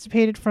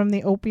constipated from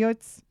the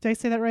opioids. Did I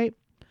say that right?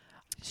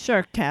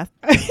 Sure, Kath.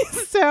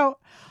 So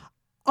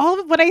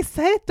all of what I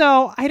said,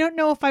 though, I don't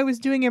know if I was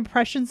doing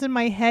impressions in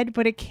my head,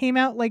 but it came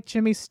out like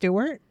Jimmy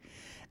Stewart.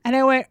 And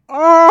I went,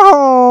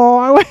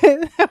 oh,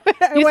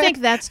 You think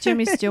that's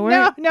Jimmy Stewart?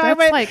 No, that's I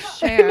went like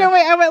Cher. No,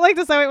 wait, I went like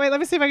this. I went, wait, let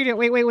me see if I can do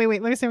it. Wait,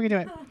 let me see if I can do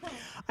it.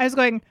 I was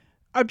going,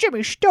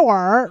 Jimmy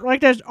Stewart,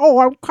 like this. Oh,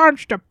 I'm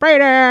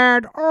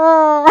constipated.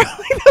 Oh,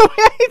 like the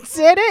way I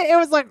did it, it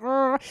was like,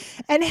 oh.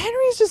 And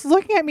Henry's just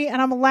looking at me,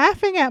 and I'm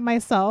laughing at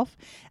myself.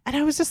 And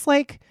I was just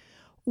like,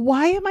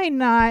 why am I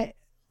not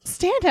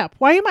stand up?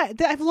 Why am I?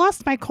 I've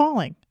lost my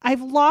calling.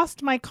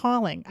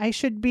 I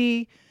should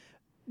be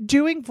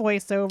doing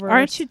voiceovers.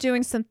 Aren't you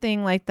doing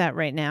something like that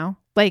right now?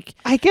 Like,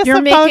 I guess you're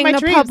I'm following making my a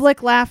dreams.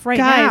 public laugh right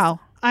Guys, now.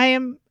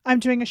 I'm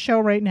doing a show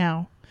right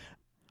now.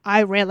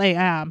 I really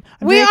am.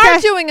 We are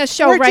doing a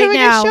show We're right doing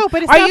now. a show,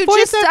 but it's are not you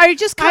voiceover. are you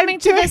just coming I'm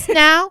to doing- this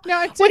now? No,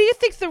 What do you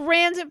think the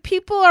random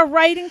people are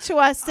writing to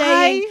us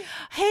saying,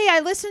 "Hey, I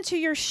listened to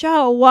your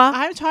show."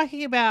 I'm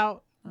talking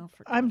about. Oh,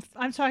 for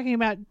I'm talking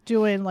about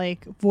doing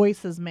like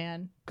voices,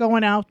 man.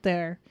 Going out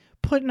there,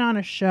 putting on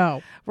a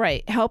show.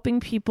 right, helping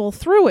people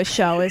through a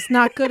show is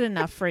not good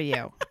enough for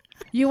you.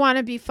 You want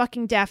to be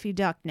fucking Daffy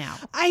Duck now.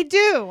 I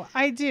do.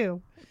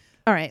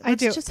 All right, I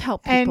let's do. just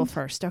help people And-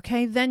 first,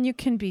 okay? Then you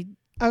can be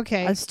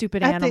Okay. a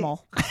stupid At the-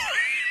 animal.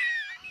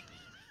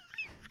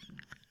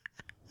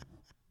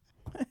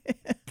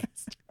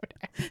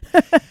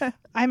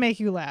 I make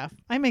you laugh.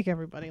 I make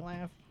everybody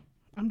laugh.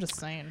 I'm just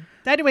saying.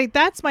 Anyway,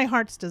 that's my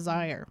heart's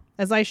desire.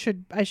 As I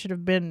should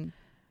have been.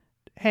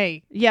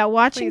 Hey, Yeah,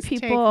 watching please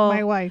take people.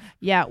 my wife.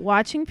 Yeah,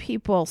 watching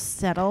people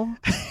settle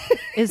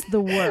is the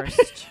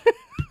worst.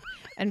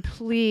 And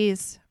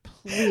please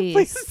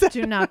Please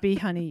do not be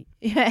Henny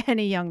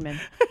Youngman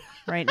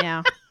right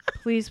now.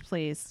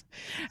 Please.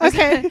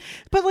 Okay,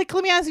 but like,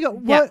 let me ask you,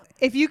 what Yeah.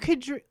 if you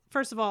could?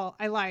 First of all,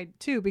 I lied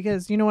too,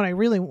 because you know what I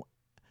really.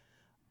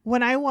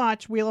 When I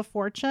watch Wheel of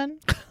Fortune,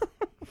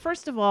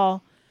 First of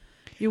all,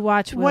 you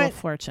watch Wheel of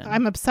Fortune.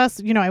 I'm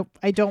obsessed. You know,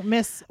 I don't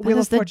miss That Wheel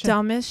is of the Fortune.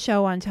 dumbest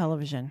show on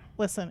television.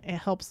 Listen, it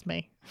helps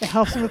me. It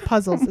helps me with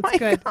puzzles. It's my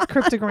good.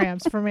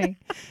 Cryptograms for me.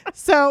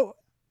 So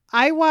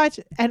I watch,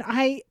 and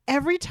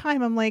every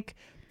time I'm like,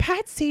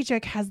 Pat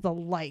Sajak has the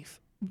life.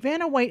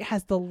 Vanna White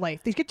has the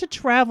life. They get to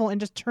travel and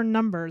just turn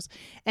numbers.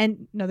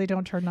 And no, they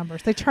don't turn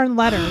numbers. They turn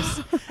letters.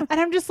 And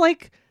I'm just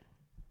like,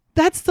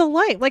 that's the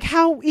life. Like,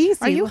 how easy.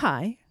 Are you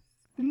high?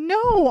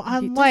 No, on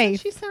Doesn't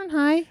life. she sound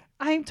high?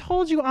 I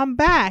told you I'm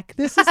back.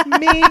 This is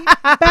me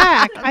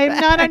back. I am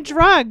not on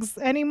drugs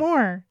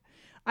anymore.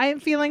 I am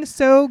feeling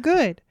so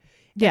good.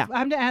 Yeah. If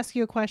I'm to ask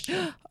you a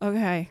question.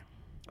 Okay.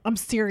 I'm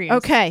serious.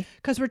 Okay.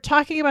 Because we're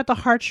talking about the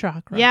heart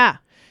chakra. Yeah.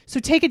 So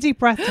take a deep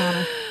breath,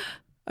 Donna.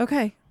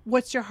 Okay.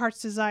 What's your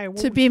heart's desire?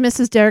 To be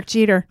Mrs. Derek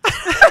Jeter.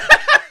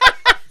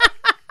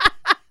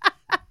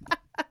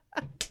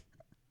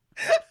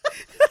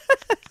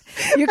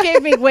 You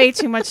gave me way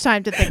too much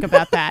time to think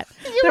about that.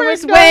 There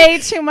was way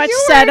too much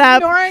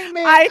setup. Ignoring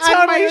me I on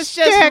my totally was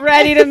just shtick.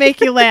 ready to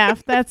make you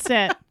laugh. That's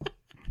it.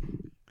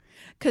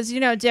 Because,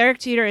 Derek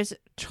Jeter is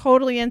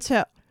totally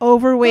into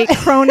overweight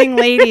croning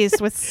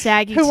ladies with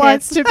saggy Who tits.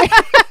 wants to be?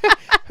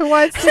 Who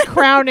wants to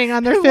crowning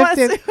on their Who wants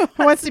 50th? to-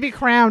 Who wants to be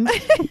crowned?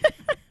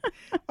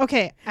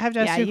 Okay, I have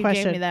to ask Yeah, you a you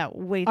question. gave me that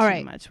way All too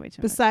right. much. Way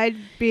too Beside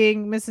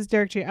being Mrs.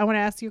 Derek Jeter, I want to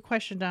ask you a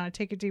question, Donna.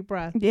 Take a deep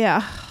breath. much.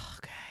 Yeah.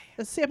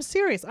 I'm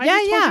serious. I Yeah,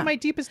 just told yeah. you my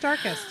deepest,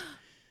 darkest.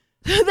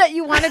 That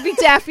you want to be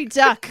Daffy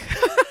Duck.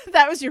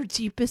 That was your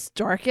deepest,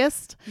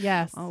 darkest?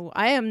 Yes. Oh,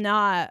 I am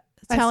not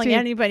That's telling deep.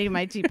 anybody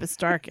my deepest,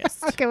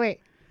 darkest. Okay, wait.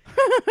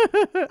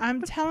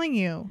 I'm telling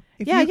you,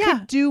 if Yeah, you yeah.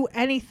 could do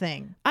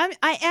anything,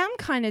 I am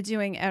kind of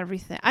doing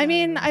everything. I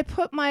mean, I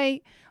put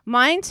my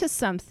mind to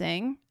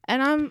something,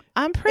 and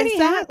I'm pretty is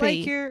that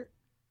happy. like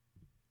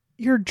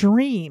your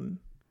dream,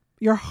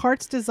 your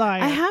heart's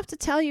desire? I have to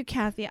tell you,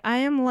 Kathy, I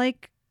am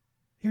like,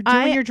 You're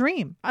doing your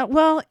dream.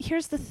 well,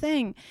 here's the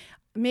thing.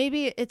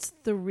 Maybe it's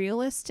the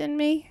realist in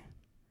me,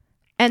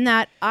 and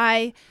that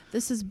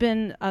this has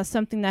been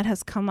something that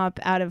has come up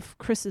out of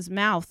Chris's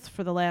mouth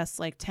for the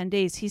last 10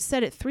 days. He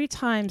said it 3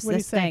 times. What'd he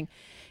This say? thing.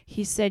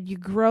 He said, "You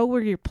grow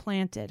where you're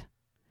planted."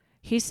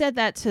 He said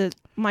that to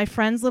my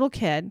friend's little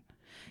kid,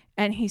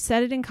 and he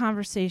said it in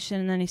conversation,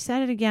 and then he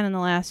said it again in the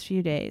last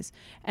few days.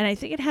 And I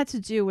think it had to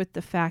do with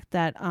the fact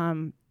that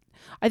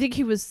I think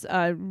he was,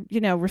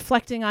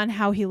 reflecting on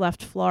how he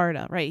left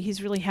Florida. Right?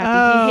 He's really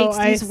happy. He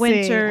hates these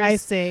winters. I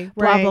see.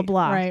 Blah blah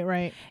blah.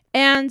 Right.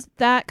 And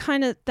that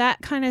kind of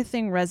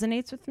thing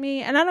resonates with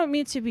me. And I don't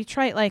mean to be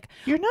trite. Like,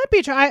 You're not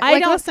betraying. I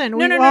don't Listen. No,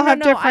 we no, all no, have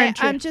no, no.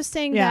 different. I'm just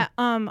saying Yeah.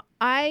 that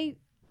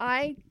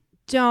I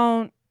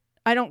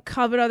don't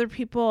covet other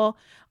people.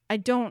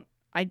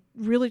 I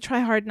really try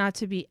hard not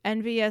to be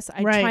envious.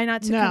 I Right. try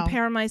not to No.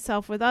 compare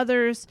myself with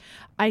others.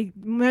 I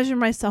measure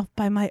myself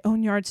by my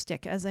own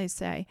yardstick, as I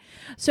say.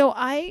 So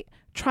I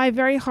try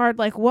very hard,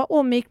 what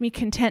will make me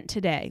content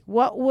today?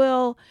 What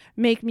will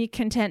make me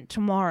content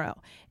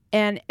tomorrow?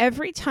 And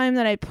every time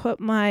that I put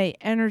my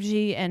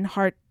energy and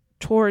heart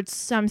towards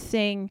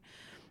something,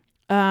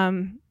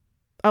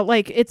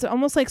 like it's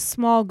almost like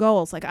small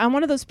goals. Like I'm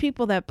one of those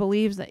people that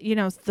believes that, you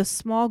know, the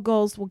small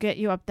goals will get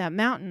you up that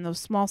mountain, those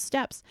small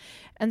steps.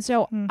 And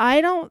so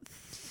I don't,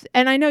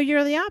 and I know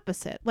you're the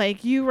opposite.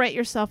 Like you write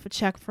yourself a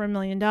check for $1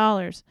 million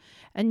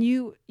and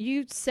you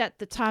set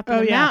the top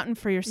of the mountain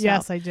for yourself.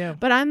 Yes, I do.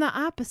 But I'm the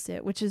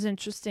opposite, which is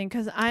interesting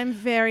because I'm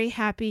very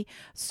happy.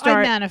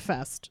 I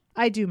manifest.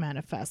 I do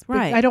manifest.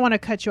 Right. I don't want to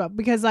cut you up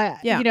because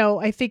you know,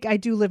 I think I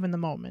do live in the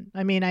moment.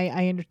 I mean,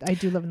 I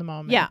do live in the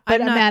moment. Yeah.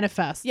 But I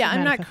manifest. Yeah.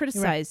 I'm not Right.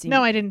 criticizing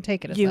No, I didn't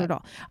take it as you that. at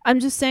all. I'm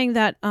just saying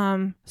that,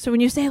 so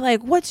when you say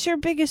like, what's your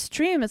biggest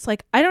dream? It's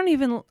like, I don't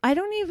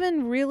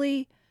even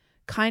really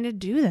kind of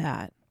do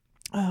that.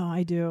 Oh,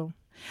 I do.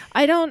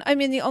 I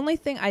mean, the only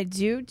thing I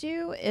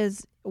do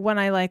is when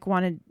I like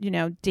want to, you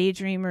know,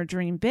 daydream or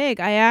dream big,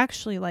 I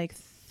actually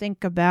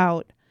think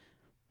about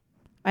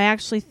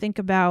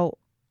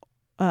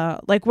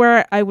like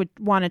where I would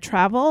want to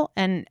travel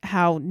and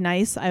how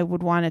nice I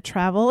would want to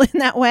travel in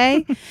that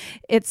way.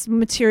 It's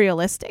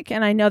materialistic.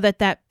 And I know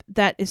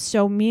that is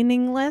so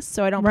meaningless.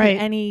 So I don't put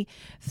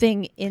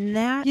anything in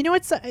that. You know,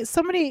 it's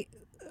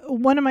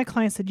one of my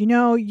clients said, you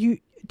know,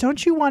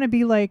 don't you want to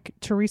be like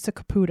Teresa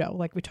Caputo?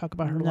 Like we talk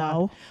about her a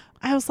lot.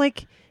 I was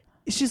like,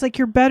 she's like,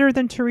 you're better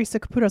than Teresa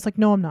Caputo. I was like,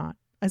 no, I'm not.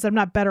 I said, I'm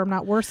not better. I'm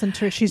not worse than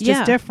Teresa. She's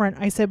just different.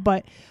 I said,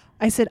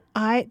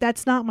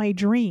 that's not my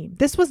dream.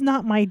 This was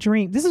not my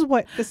dream. This is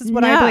what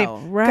I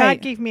believe. Right.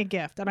 God gave me a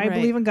gift and I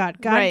believe in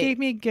God. God gave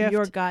me a gift.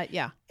 Your God.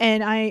 Yeah.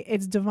 And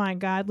it's divine.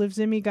 God lives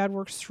in me. God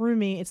works through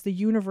me. It's the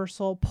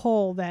universal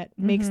pull that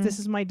makes this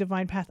is my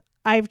divine path.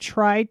 I have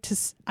tried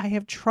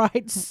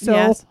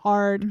so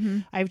hard. Mm-hmm.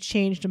 I've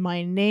changed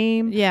my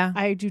name. Yeah.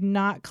 I do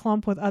not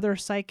clump with other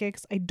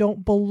psychics. I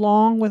don't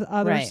belong with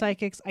other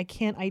psychics. I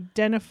can't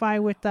identify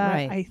with that.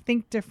 I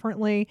think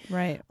differently.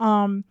 Right.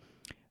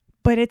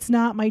 But it's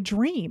not my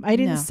dream. I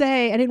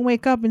didn't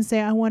wake up and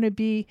say I want to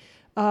be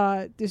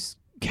this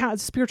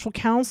spiritual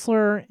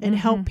counselor and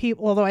help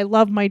people. Although I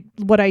love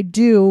what I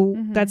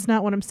do, that's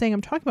not what I'm saying.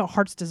 I'm talking about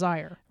heart's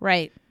desire.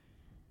 Right.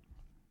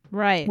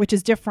 Which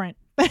is different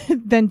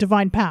than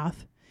divine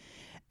path.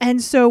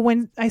 And so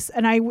when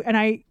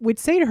I would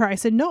say to her, I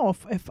said, no,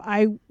 if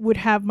I would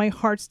have my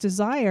heart's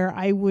desire,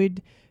 I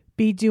would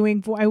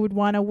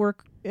want to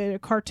work at a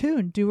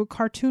cartoon, do a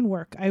cartoon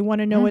work. I want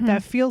to know what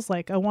that feels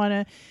like. I want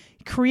to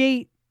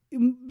create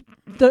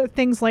the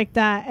things like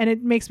that. And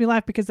it makes me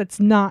laugh because that's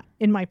not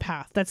in my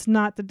path. That's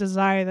not the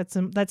desire.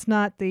 That's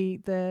not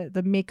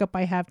the makeup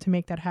I have to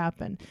make that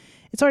happen.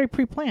 It's already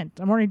pre-planned.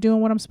 I'm already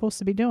doing what I'm supposed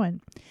to be doing.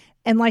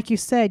 And like you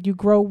said, you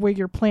grow where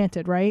you're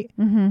planted, right?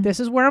 Mm-hmm. This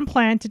is where I'm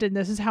planted and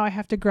this is how I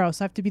have to grow.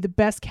 So I have to be the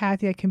best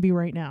Kathy I can be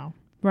right now.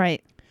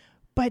 Right.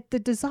 But the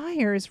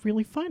desire is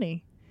really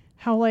funny.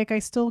 How like I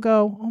still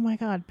go, oh my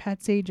God, Pat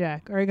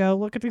Sajak. Or I go,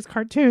 look at these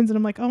cartoons and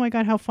I'm like, oh my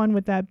God, how fun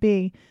would that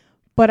be?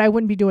 But I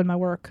wouldn't be doing my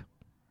work.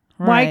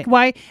 Right.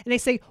 Why? And they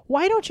say,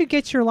 why don't you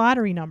get your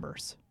lottery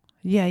numbers?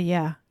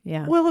 Yeah.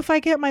 Well, if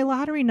I get my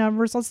lottery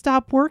numbers, I'll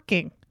stop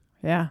working.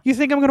 Yeah. You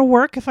think I'm going to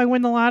work if I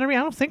win the lottery?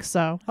 I don't think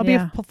so. I'll be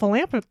a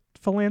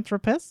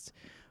philanthropist,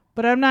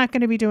 but I'm not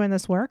going to be doing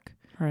this work.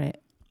 Right.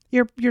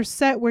 You're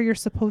set where you're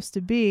supposed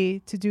to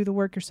be to do the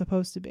work you're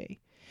supposed to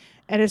be.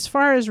 And as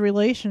far as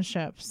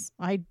relationships,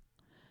 I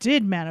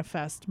did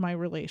manifest my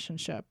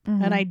relationship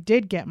and I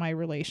did get my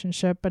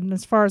relationship. And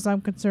as far as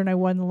I'm concerned, I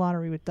won the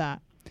lottery with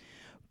that.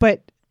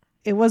 But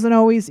it wasn't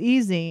always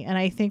easy. And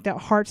I think that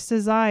heart's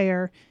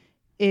desire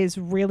is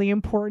really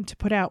important to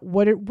put out.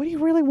 What do you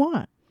really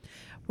want?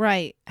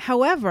 Right.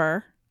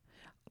 However,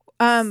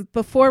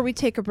 before we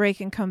take a break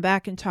and come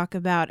back and talk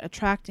about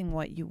attracting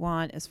what you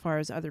want as far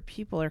as other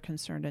people are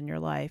concerned in your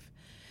life,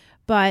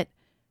 but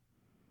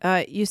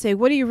you say,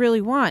 what do you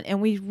really want?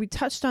 And we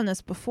touched on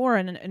this before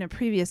in a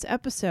previous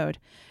episode.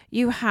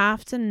 You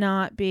have to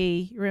not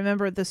be,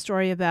 remember the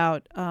story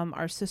about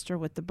our sister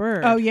with the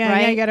bird. Oh, yeah.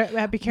 Right? Yeah, you got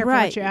to be careful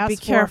what you ask for.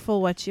 Be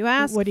careful what you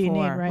ask for. What do you need,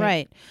 right?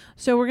 Right.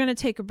 So we're going to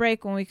take a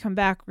break. When we come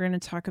back, we're going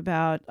to talk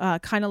about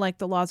kind of like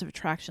the laws of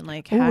attraction.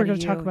 Like how we're going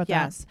to talk about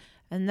that.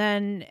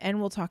 And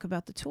we'll talk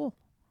about the tool.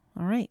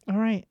 All right.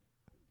 That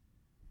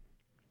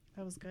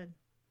was good.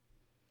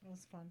 That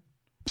was fun.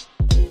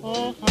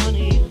 Oh,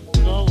 honey,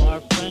 though our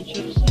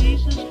friendship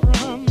ceases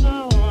from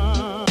now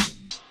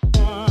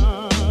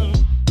on,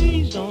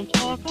 please don't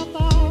talk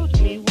about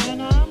me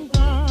when I'm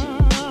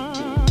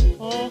gone.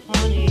 Oh,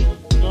 honey,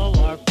 though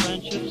our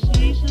friendship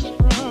ceases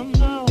from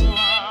now on.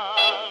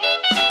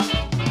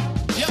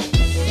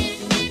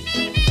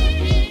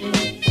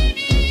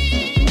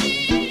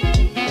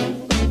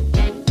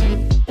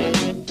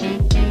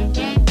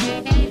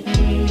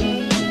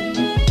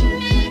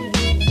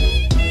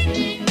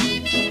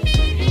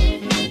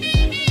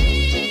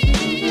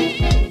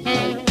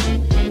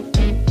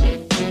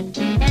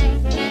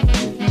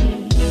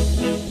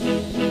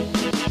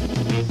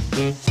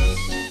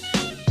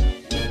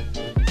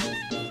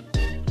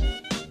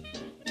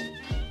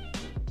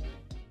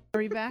 Are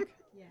we back?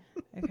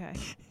 Yeah. Okay.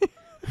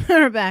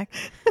 We're back.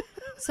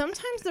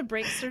 Sometimes the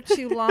breaks are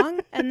too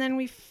long, and then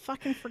we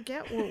fucking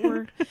forget what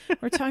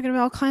we're talking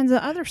about all kinds of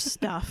other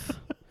stuff.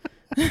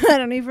 I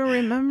don't even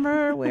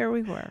remember where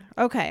we were.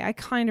 Okay, I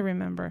kind of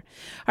remember.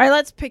 All right,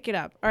 let's pick it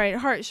up. All right,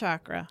 heart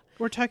chakra.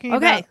 We're talking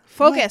Okay, about...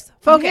 focus.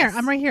 What? Focus.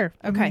 I'm right here.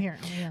 I'm Okay. right here.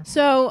 I'm right here.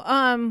 So,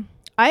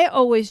 I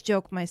always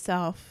joke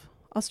myself.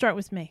 I'll start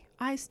with me.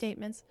 I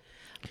statements.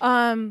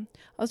 I'll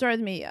start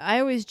with me. I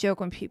always joke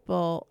when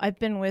people... I've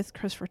been with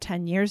Chris for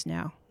 10 years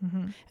now.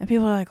 Mm-hmm. And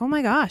people are like, oh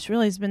my gosh,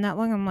 really? It's been that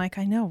long? I'm like,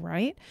 I know,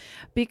 right?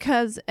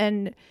 Because,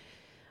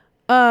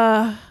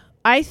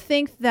 I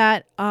think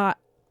that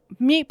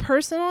me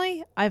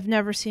personally, I've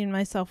never seen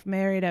myself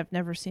married. I've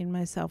never seen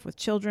myself with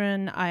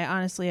children. I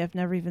honestly have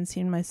never even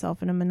seen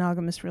myself in a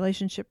monogamous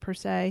relationship per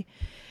se.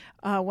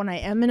 When I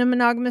am in a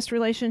monogamous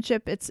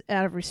relationship, it's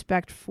out of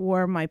respect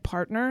for my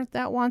partner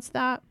that wants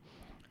that.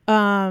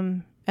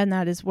 And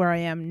that is where I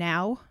am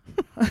now.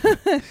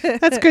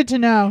 That's good to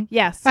know.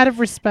 Yes. Out of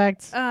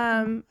respect.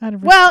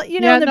 Well, you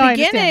know, Yeah, in the no, I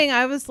beginning,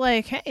 I was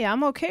like, hey,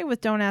 I'm okay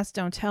with don't ask,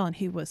 don't tell. And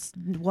he was,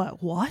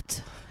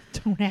 what?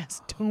 Don't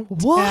ask, don't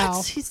What?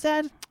 tell. He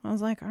said. I was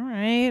like, all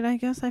right, I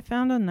guess I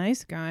found a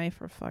nice guy,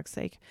 for fuck's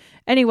sake.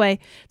 Anyway,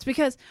 it's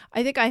because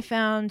I think I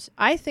found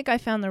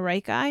the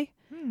right guy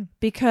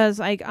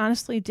because I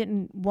honestly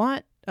didn't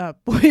want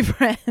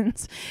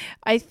boyfriends.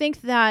 I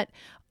think that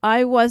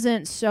I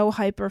wasn't so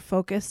hyper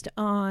focused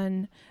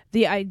on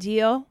the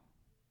ideal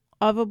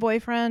of a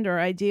boyfriend or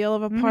ideal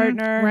of a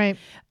partner. Right.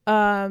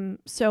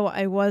 So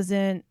I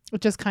wasn't.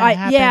 It just kind of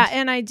happened. Yeah,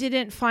 and I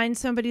didn't find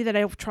somebody that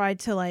I tried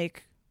to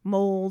like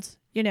mold,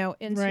 you know,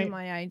 into Right.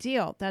 my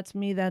ideal. That's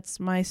me. That's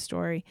my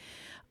story.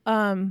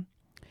 And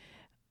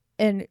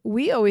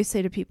we always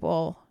say to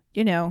people,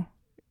 you know,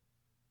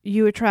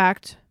 you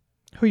attract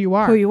Who you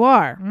are. who you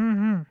are.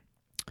 Mm-hmm.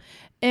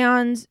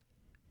 And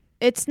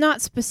it's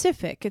not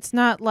specific. It's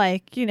not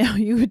like, you know,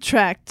 you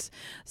attract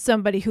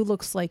somebody who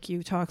looks like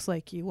you, talks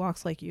like you,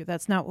 walks like you.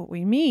 That's not what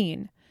we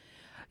mean.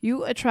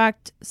 You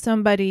attract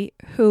somebody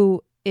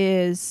who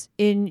is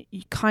in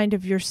kind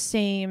of your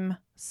same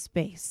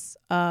space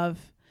of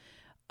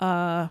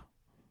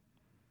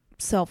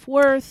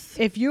self-worth.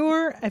 If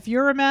you're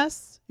a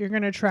mess, you're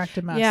going to attract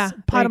a mess. Yeah,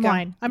 there Bottom you go.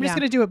 line. I'm just Yeah.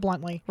 going to do it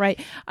bluntly. Right.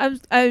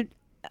 I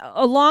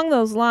along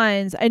those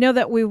lines, I know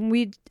that when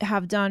we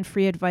have done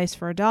free advice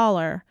for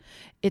 $1,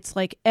 it's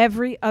like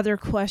every other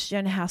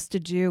question has to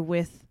do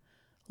with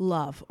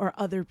love or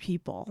other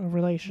people.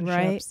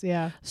 Relationships.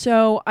 Yeah.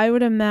 So I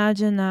would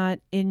imagine that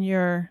in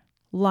your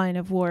line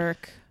of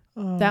work,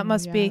 that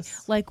must be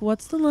yes. like,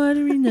 what's the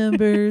lottery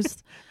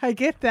numbers? I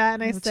get that,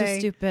 and I Which say is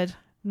stupid.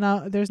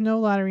 no. There's no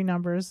lottery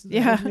numbers.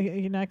 Yeah.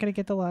 You're not going to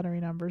get the lottery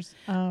numbers.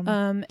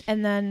 And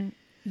then,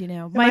 you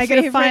know, am I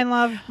going to find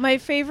love? My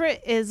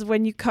favorite is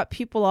when you cut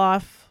people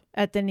off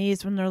at the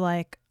knees when they're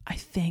like, I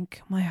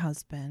think my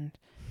husband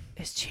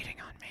is cheating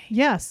on me.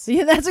 Yes.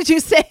 Yeah, that's what you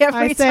say every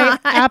I say time.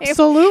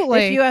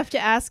 absolutely. If you have to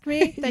ask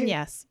me, then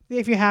yes.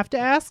 If you have to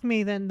ask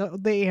me, then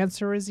the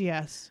answer is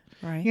yes.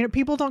 Right. You know,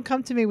 people don't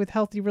come to me with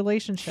healthy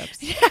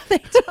relationships. Yeah, they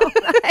don't.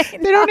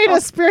 They don't need a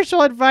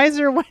spiritual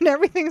advisor when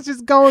everything's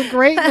just going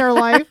great in their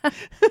life.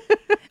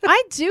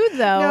 I do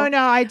though. No,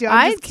 I do.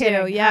 I'm just do,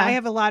 kidding. yeah. I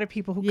have a lot of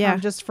people who Yeah. come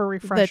just for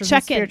refreshers,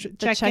 check-in. and The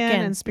check-in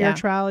check-in, and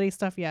spirituality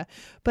stuff. Yeah,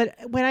 but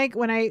when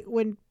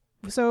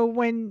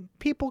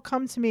people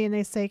come to me and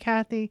they say,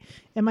 Kathy,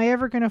 am I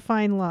ever going to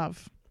find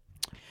love?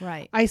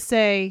 Right. I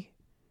say,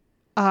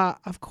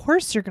 of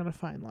course you're going to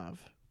find love,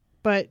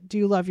 but do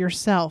you love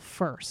yourself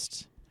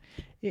first?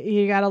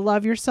 You got to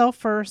love yourself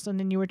first, and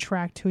then you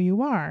attract who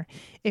you are.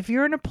 If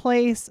you're in a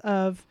place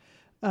of,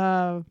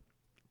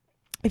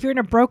 if you're in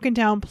a broken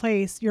down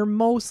place, you're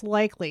most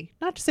likely,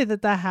 not to say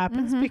that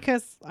happens,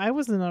 because I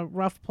was in a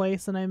rough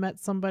place and I met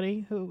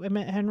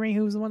Henry,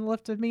 who was the one that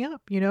lifted me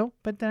up, you know,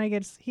 but then I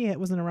guess he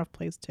was in a rough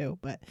place too.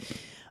 But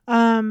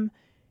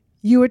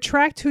you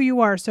attract who you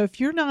are. So if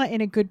you're not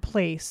in a good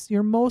place,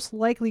 you're most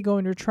likely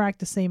going to attract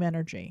the same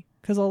energy,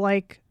 because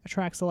alike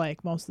attracts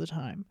alike most of the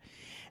time.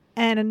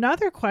 And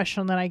another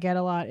question that I get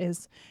a lot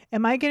is,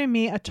 am I going to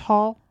meet a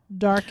tall,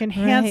 dark, and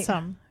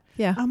handsome?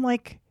 Yeah. I'm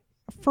like,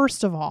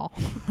 first of all,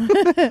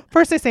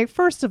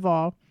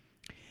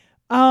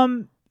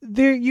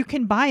 there you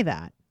can buy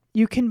that.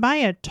 You can buy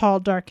a tall,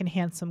 dark, and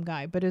handsome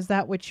guy, but is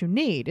that what you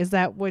need? Is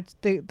that what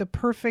the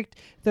perfect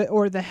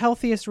or the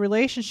healthiest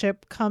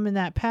relationship come in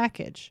that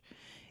package?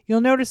 You'll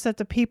notice that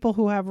the people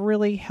who have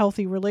really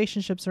healthy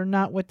relationships are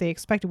not what they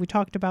expected. We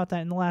talked about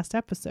that in the last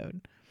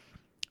episode.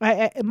 We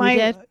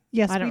did?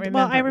 Yes, I don't we, remember.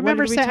 well, I What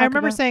remember did we saying. I talk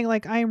remember about? saying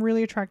like I am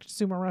really attracted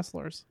to sumo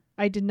wrestlers.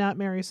 I did not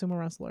marry a sumo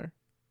wrestler.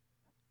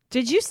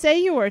 Did you say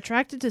you were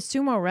attracted to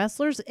sumo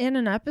wrestlers in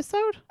an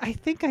episode? I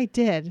think I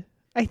did.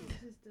 I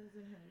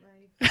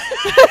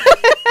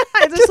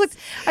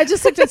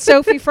just looked at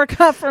Sophie for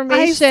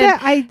confirmation.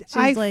 I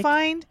like-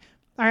 find.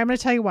 All right, I'm going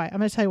to tell you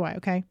why.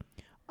 Okay,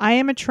 I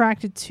am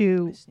attracted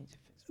to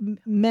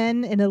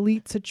men in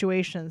elite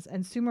situations,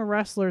 and sumo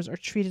wrestlers are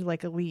treated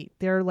like elite.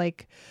 They're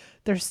like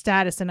their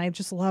status, and I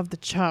just love the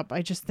chub.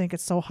 I just think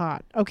it's so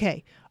hot.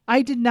 Okay,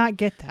 I did not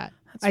get that.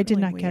 That's I did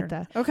really not get weird.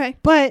 that. Okay.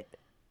 But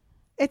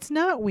it's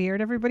not weird.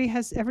 Everybody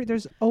has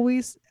there's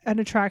always an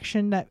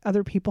attraction that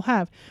other people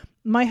have.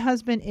 my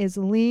husband is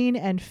lean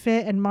and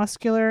fit and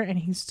muscular, and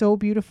he's so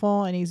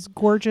beautiful and he's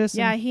gorgeous.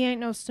 Yeah, and he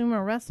ain't no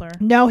sumo wrestler.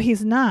 no,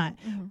 he's not.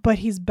 Mm-hmm. But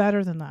he's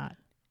better than that.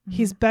 Mm-hmm.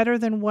 He's better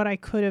than what I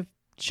could have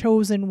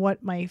chosen,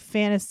 what my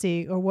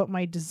fantasy or what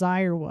my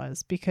desire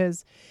was,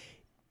 because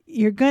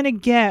you're going to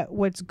get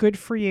what's good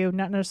for you,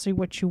 not necessarily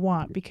what you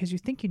want, because you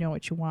think you know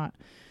what you want.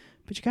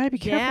 But you got to be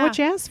careful what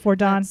you ask for,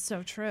 Don. That's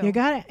so true. You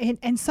got to,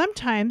 and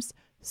sometimes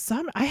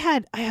I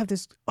have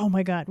this, oh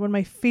my God, one of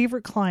my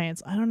favorite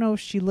clients. I don't know if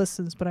she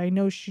listens, but I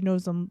know she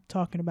knows I'm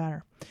talking about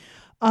her.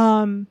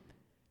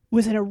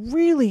 Was in a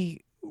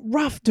really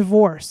rough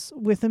divorce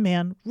with a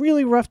man,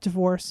 really rough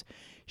divorce.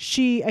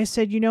 I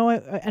said,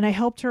 and I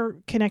helped her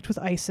connect with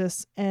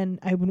ISIS, and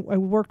I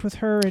worked with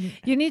her. And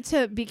you need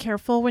to be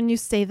careful when you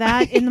say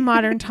that in the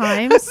modern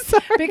times,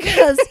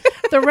 because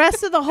the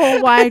rest of the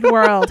whole wide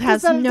world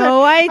has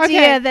no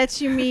idea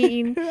that you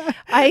mean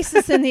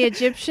ISIS in the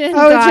Egyptian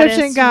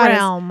goddess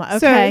realm.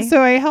 Okay,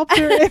 so I helped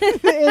her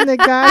in the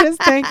goddess.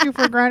 Thank you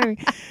for grounding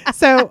me.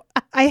 So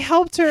I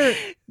helped her.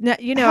 No,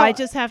 I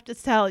just have to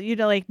tell you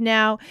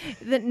now,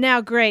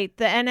 great.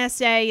 The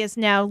NSA is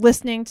now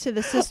listening to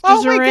the Sisters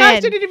Oh my Are gosh, I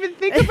In. didn't even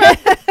think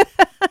about that.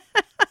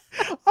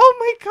 Oh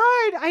my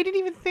God, I didn't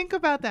even think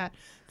about that.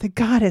 The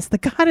goddess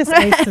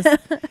ISIS,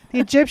 the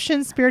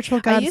Egyptian spiritual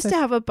goddess. I used to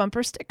have a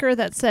bumper sticker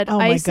that said Oh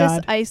my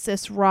God.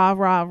 ISIS, rah,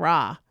 rah,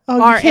 rah. Oh,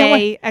 you can't R-A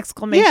wait.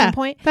 exclamation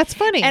point. That's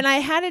funny. And I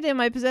had it in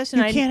my possession.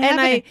 You can't have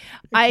it.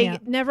 I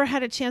can't. never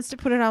had a chance to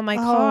put it on my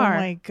car. Oh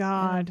my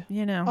God.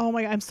 Oh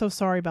my, I'm so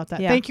sorry about that.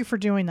 Yeah. Thank you for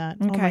doing that.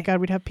 Oh my Okay.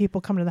 God, we'd have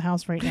people coming to the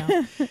house right now.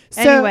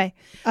 Anyway,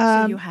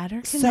 so you had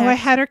her connect. So I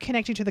had her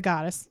connecting to the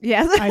goddess.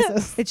 Yes.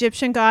 ISIS.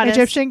 Egyptian goddess.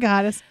 Egyptian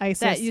goddess, ISIS.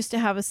 That used to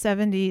have a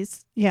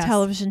 70s Yes.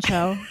 television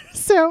show.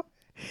 So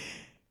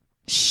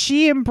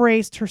she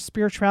embraced her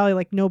spirituality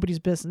like nobody's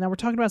business. Now we're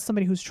talking about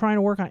somebody who's trying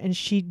to work on it, and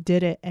she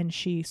did it, and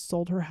she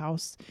sold her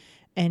house,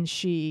 and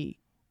she...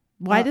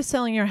 Why does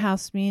selling your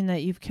house mean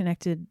that you've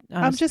connected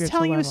on I'm a just spiritual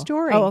telling you a level?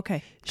 story. Oh,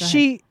 okay. Go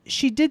ahead.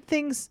 She did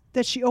things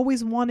that she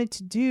always wanted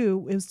to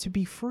do, is to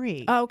be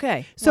free. Oh,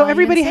 okay. So Well, I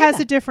everybody didn't say has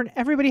that. a different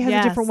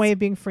Yes. way of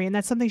being free, and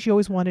that's something she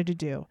always wanted to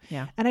do.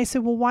 Yeah. And I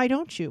said, well, why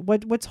don't you?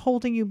 What's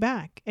holding you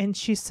back? And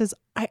she says,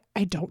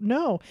 I don't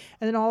know.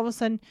 And then all of a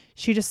sudden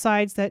she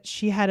decides that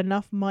she had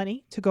enough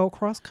money to go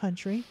across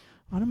country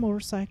on a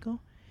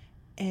motorcycle,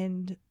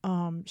 and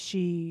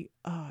she's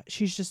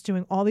just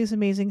doing all these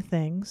amazing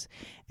things.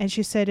 And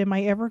she said, am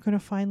I ever going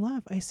to find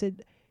love? I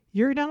said,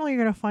 you're not only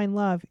going to find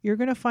love, you're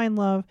going to find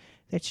love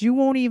that you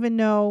won't even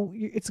know.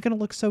 It's going to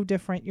look so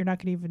different. You're not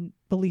going to even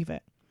believe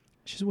it.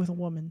 She's with a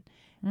woman,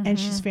 and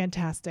she's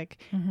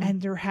fantastic,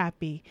 and they're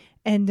happy,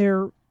 and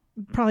they're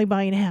probably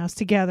buying a house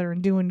together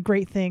and doing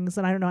great things.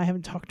 And I don't know, I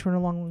haven't talked to her in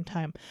a long, long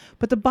time.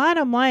 But the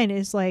bottom line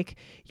is, like,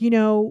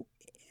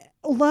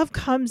 love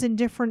comes in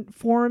different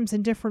forms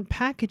and different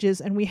packages,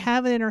 and we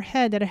have it in our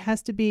head that it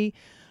has to be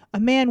a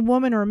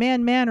man-woman or a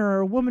man-man or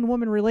a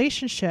woman-woman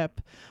relationship.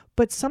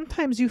 But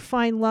sometimes you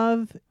find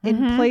love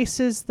in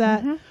places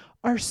that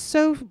are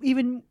so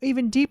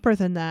even deeper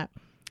than that.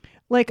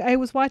 Like I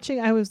was watching,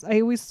 I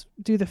always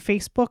do the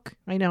Facebook.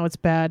 I know it's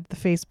bad, the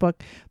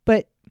Facebook,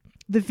 but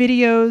the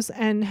videos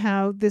and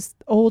how this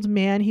old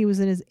man, he was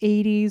in his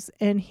 80s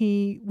and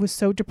he was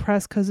so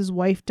depressed because his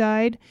wife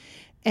died,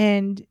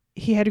 and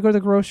he had to go to the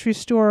grocery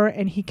store,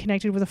 and he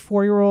connected with a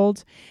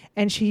 4-year-old,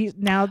 and she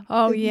now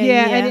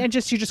and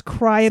just you just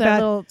cry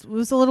about it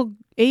was a little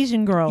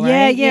Asian girl,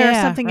 right? or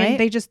something, right? and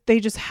they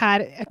just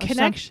had a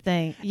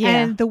connection.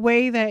 And the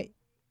way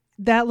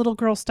that little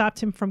girl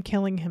stopped him from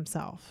killing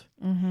himself,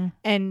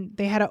 and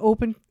they had an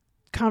open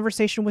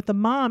conversation with the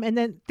mom, and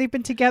then they've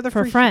been together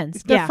for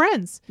friends. They're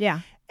friends. Yeah.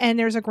 And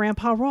there's a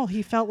grandpa role.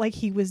 He felt like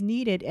he was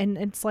needed, and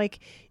it's like,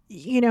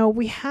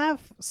 we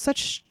have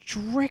such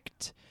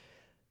strict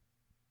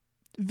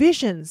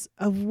visions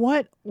of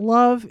what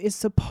love is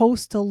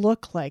supposed to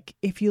look like.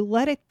 If you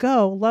let it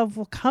go, love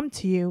will come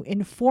to you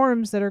in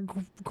forms that are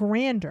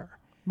grander.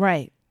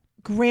 Right.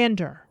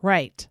 Grander.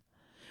 Right.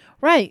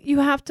 Right.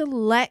 You have to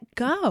let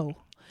go.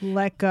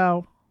 Let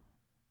go.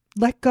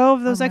 Let go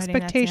of those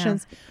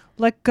expectations.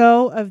 Let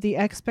go of the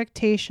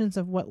expectations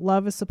of what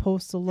love is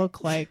supposed to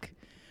look like.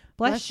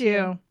 Bless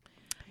you.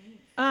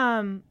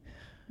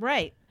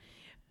 Right.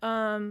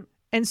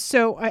 And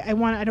so I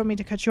don't mean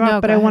to cut you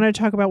off, but I want to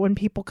talk about when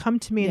people come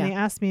to me and they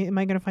ask me, am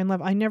I going to find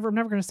love? I'm never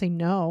going to say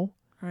no.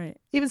 Right.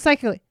 Even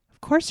psychically,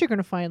 of course you're going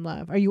to find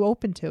love. Are you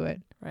open to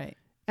it? Right.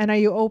 And are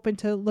you open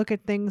to look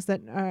at things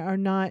that are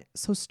not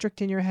so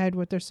strict in your head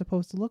what they're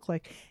supposed to look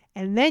like?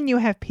 And then you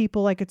have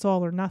people like it's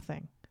all or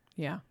nothing.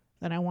 Yeah.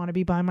 Then I want to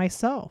be by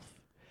myself.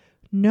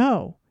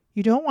 No,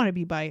 you don't want to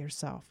be by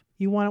yourself.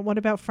 What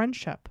about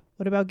friendship?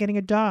 What about getting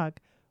a dog?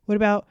 What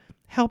about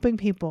helping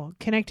people,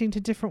 connecting to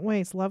different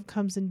ways? Love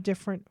comes in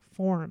different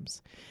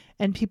forms,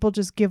 and people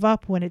just give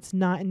up when it's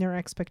not in their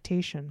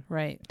expectation.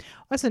 Right.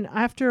 Listen,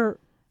 after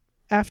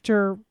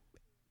asshole,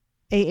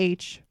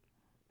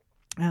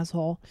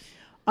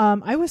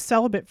 I was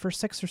celibate for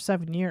 6 or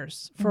 7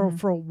 years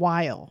for a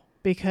while,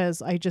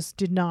 because I just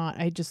did not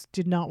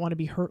want to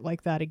be hurt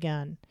like that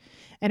again.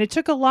 And it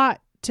took a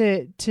lot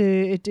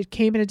it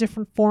came in a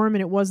different form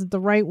and it wasn't the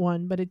right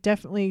one, but it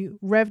definitely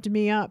revved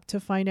me up to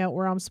find out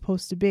where I'm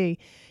supposed to be.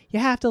 You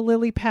have to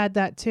lily pad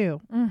that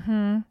too.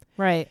 Mm-hmm.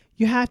 Right.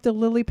 You have to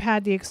lily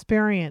pad the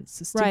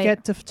experiences to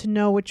get to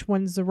know which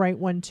one's the right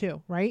one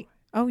too, right?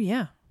 Oh,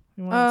 yeah.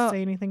 You want to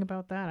say anything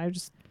about that? I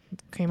just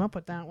came up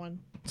with that one.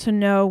 To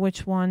know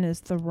which one is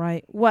the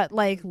right... What,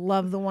 like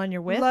love the one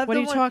you're with? What are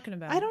you talking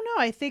about? I don't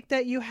know. I think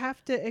that you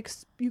have to...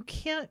 you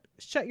can't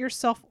shut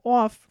yourself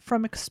off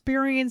from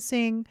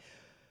experiencing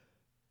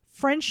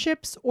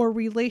friendships or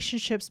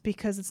relationships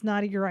because it's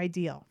not your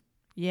ideal.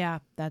 Yeah,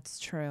 that's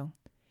true.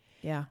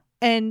 Yeah.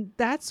 And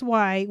that's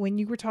why when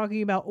you were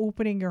talking about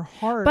opening your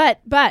heart... But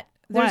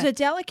there's a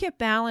delicate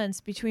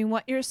balance between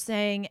what you're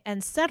saying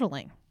and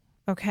settling.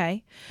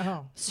 Okay?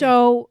 Oh.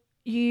 So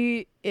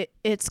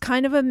it's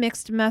kind of a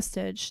mixed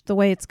message the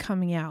way it's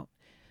coming out.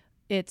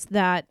 It's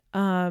that,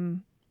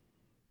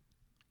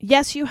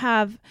 yes, you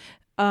have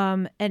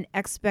an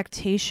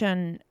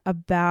expectation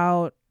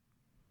about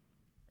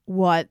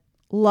what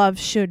love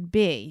should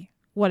be,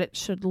 what it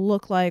should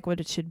look like, what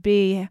it should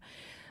be,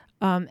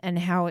 and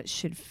how it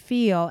should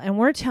feel. And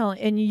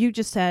and you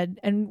just said,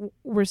 and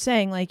we're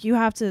saying, like,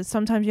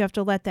 sometimes you have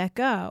to let that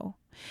go.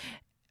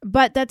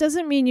 But that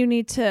doesn't mean you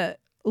need to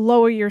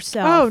lower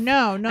yourself. Oh,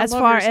 no. As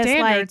lower far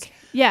standards. as, like,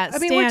 yeah, I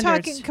mean, standards. we're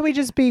talking, can we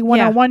just be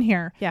one-on-one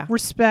here? Yeah.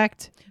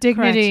 Respect,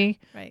 dignity,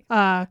 right.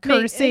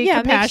 courtesy,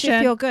 compassion. makes you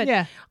feel good.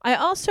 Yeah. I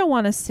also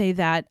want to say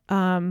that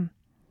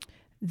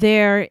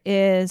there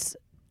is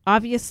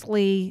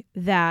obviously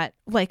that,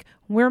 like,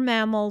 we're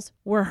mammals,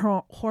 we're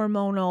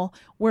hormonal,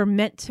 we're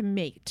meant to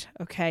mate,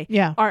 okay?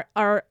 Yeah.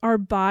 Our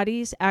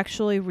bodies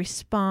actually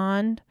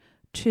respond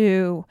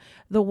to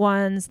the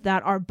ones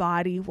that our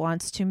body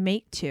wants to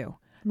mate to.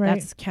 Right.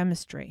 That's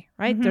chemistry,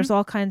 right? Mm-hmm. There's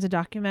all kinds of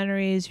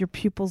documentaries. Your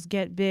pupils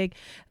get big,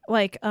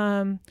 like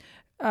women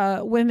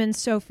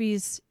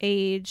Sophie's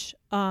age.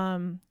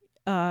 Skin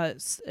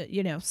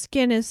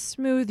is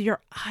smooth.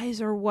 Your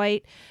eyes are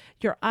white.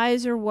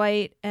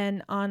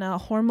 And on a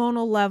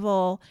hormonal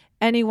level,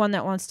 anyone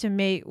that wants to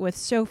mate with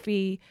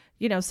Sophie,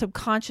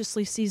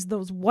 subconsciously sees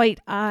those white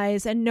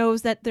eyes and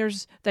knows that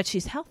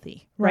she's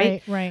healthy,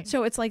 right? Right.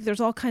 So it's like there's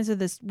all kinds of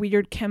this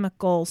weird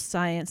chemical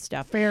science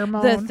stuff.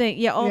 Pheromone. The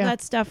thing,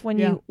 that stuff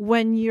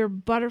when you're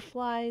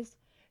butterflies,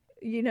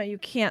 you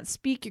can't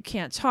speak, you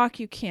can't talk,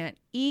 you can't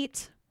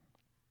eat.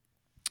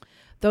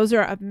 Those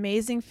are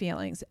amazing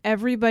feelings.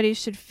 Everybody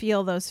should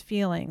feel those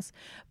feelings,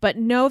 but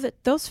know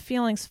that those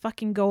feelings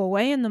fucking go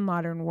away in the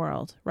modern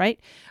world, right?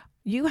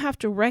 You have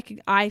to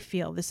I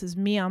feel, this is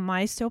me on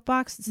my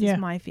soapbox. This is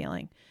my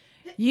feeling.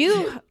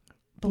 You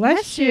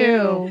bless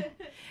you.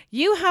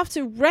 You have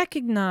to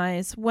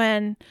recognize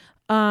when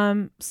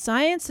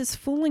science is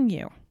fooling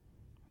you.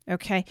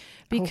 Okay?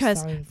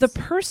 Because the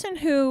person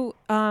who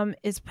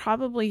is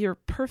probably your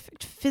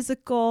perfect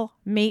physical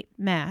mate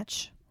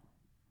match,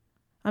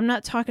 I'm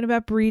not talking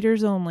about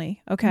breeders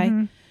only, okay?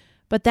 Mm-hmm.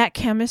 But that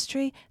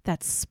chemistry,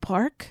 that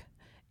spark,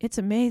 it's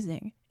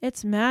amazing.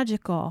 It's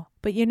magical.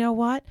 But you know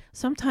what?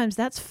 Sometimes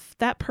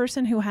that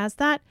person who has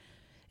that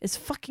is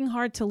fucking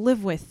hard to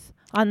live with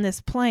on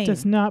this plane.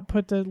 Does not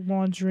put the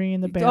laundry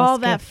in the basket. All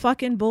that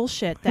fucking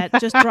bullshit that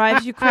just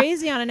drives you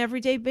crazy on an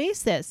everyday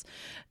basis.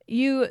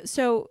 Me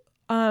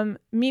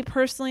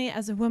personally,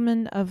 as a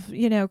woman of,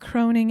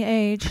 croning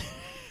age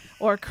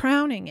or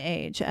crowning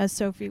age, as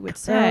Sophie would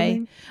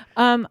say,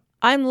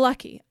 I'm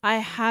lucky. I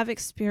have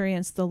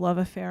experienced the love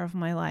affair of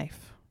my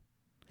life.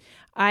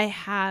 I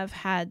have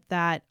had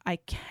that I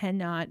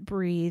cannot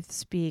breathe,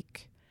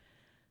 speak,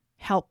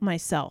 help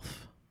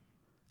myself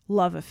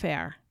love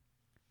affair.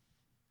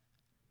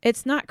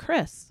 It's not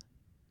Chris.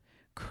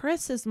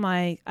 Chris is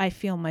I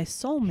feel my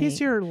soulmate. He's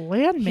your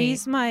landmate.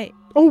 He's my...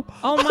 Oh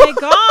my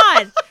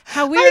God.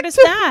 How weird is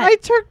that? I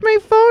turned my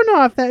phone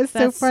off. That's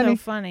so funny.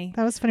 That's so funny.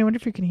 That was funny. I wonder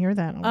if you can hear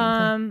that.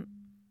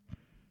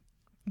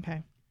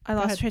 Okay. I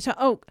lost track of thought.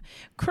 Oh,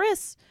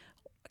 Chris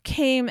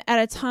came at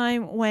a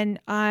time when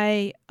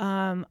I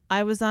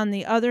was on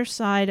the other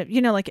side of,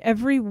 like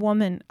every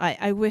woman.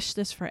 I wish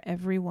this for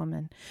every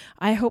woman.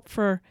 I hope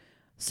for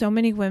so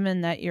many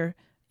women that you're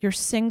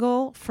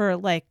single for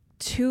like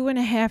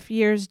 2.5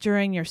 years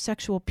during your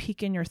sexual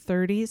peak in your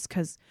 30s,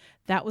 because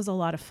that was a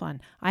lot of fun.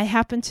 I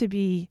happened to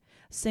be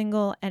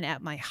single and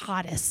at my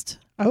hottest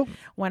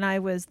when I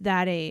was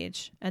that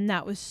age, and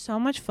that was so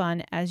much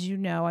fun. As you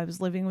know, I was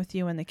living with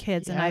you and the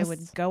kids, and I would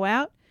go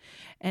out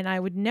and I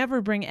would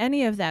never bring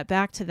any of that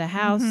back to the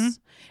house,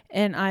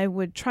 and I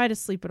would try to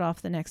sleep it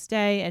off the next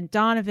day, and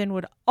Donovan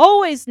would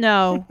always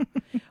know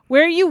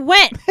where you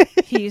went.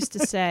 He used to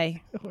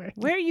say,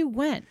 where you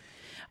went.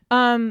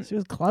 She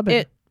was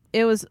clubbing.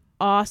 It was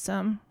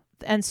awesome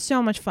and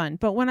so much fun.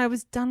 But when I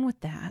was done with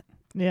that,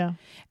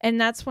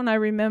 and that's when I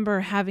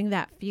remember having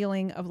that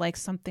feeling of like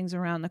something's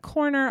around the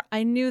corner.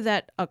 I knew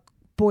that a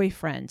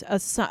boyfriend,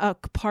 a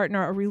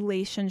partner, a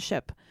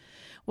relationship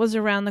was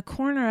around the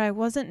corner. I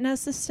wasn't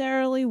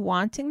necessarily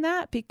wanting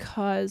that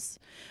because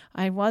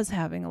I was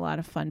having a lot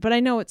of fun. But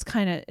I know it's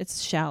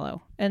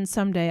shallow. And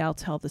someday I'll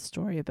tell the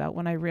story about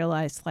when I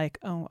realized like,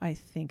 oh, I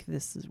think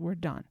we're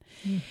done.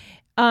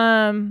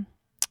 I'm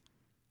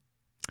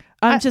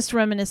just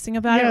reminiscing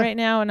about it right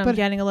now, and I'm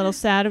getting a little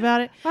sad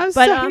about it. You're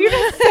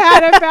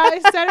sad about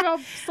it. Sad about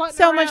slutting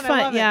so around. much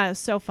fun. Yeah, it was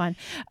so fun.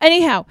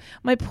 Anyhow,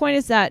 my point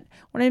is that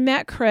when I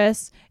met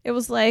Chris, it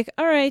was like,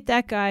 all right,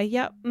 that guy.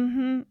 Yep.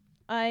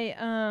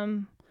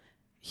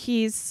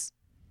 He's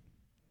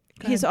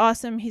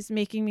awesome. He's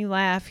making me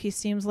laugh. He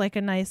seems like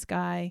a nice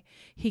guy.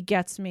 He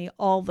gets me,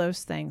 all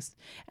those things.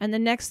 And the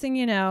next thing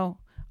you know,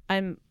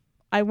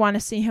 I want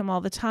to see him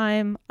all the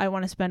time. I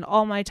want to spend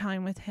all my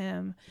time with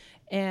him.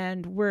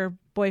 And we're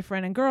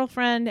boyfriend and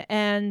girlfriend.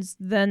 And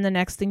then the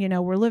next thing you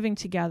know, we're living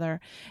together.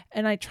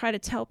 And I try to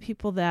tell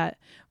people that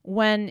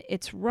when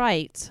it's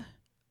right,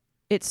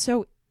 it's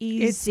so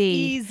easy.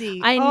 It's easy.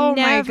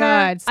 My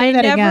God. Say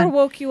that never again.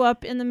 woke you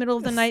up in the middle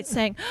of the night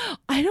saying,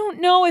 I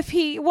don't know if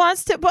he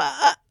wants to,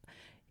 but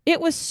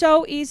it was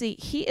so easy.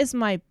 He is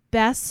my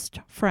best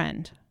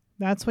friend.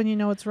 That's when you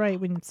know it's right.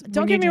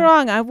 Don't get me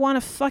wrong. I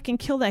want to fucking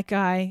kill that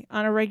guy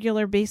on a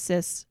regular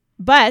basis.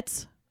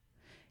 But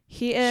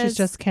he is. She's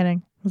just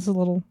kidding. This is a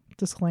little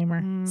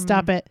disclaimer.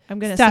 Stop it. I'm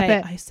going to stop say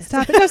it. I said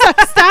Stop it. No,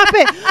 stop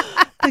it.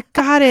 The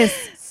goddess.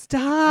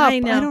 Stop. I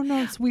know. I don't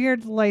know. It's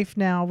weird life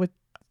now with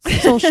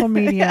social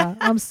media.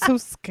 I'm so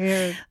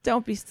scared.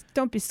 Don't be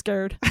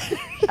scared.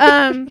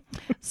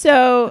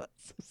 So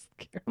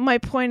my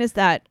point is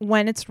that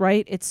when it's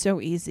right, it's so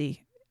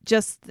easy.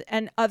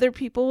 And other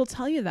people will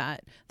tell you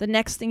that. The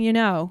next thing you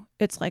know,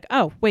 it's like,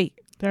 oh, wait,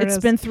 it's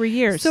been 3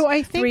 years. So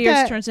I think 3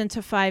 years turns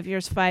into 5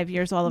 years, 5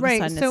 years, all of a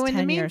sudden it's 10 years. So in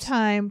the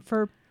meantime,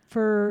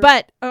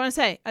 But I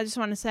just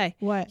want to say,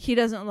 what? He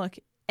doesn't look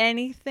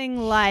anything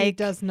like he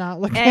does not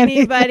look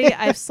anybody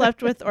I've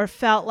slept with or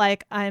felt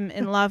like I'm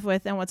in love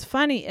with. And what's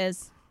funny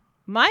is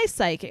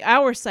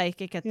our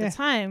psychic at the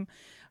time,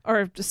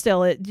 or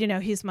still,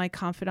 he's my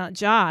confidant,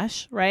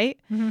 Josh, right?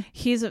 Mm-hmm.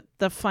 He's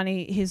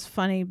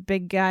funny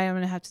big guy. I'm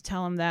gonna have to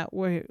tell him that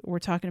we're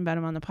talking about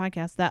him on the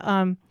podcast.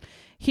 That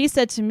he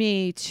said to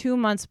me 2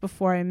 months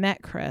before I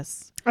met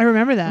Chris. I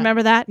remember that.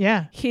 Remember that?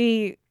 Yeah.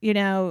 He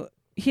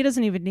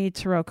doesn't even need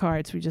tarot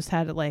cards. We just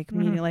had it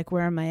meaning like,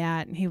 where am I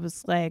at? And he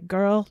was like,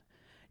 girl,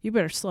 you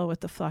better slow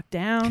it the fuck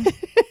down.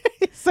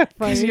 It's so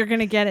funny. Because you're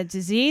going to get a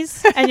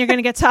disease and you're going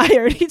to get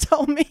tired. He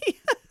told me.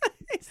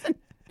 He said,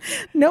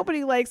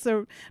 nobody likes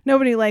a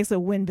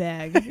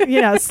windbag,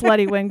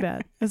 slutty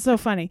windbag. It's so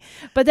funny.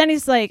 But then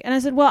he's like, and I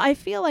said, well, I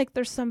feel like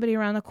there's somebody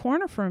around the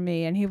corner from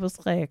me. And he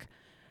was like,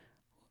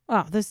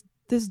 oh, this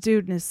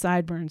dude and his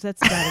sideburns, that's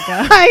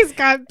gotta go. He's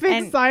got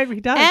big sideburns.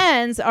 He does.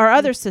 And our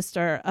other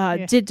sister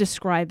did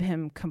describe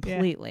him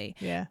completely.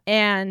 Yeah.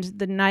 And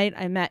the night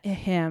I met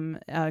him,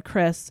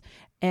 Chris,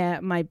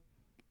 my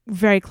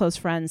very close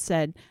friend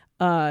said,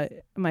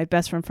 my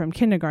best friend from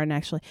kindergarten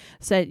actually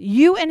said,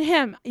 you and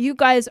him, you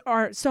guys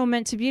are so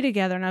meant to be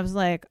together. And I was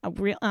like,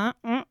 I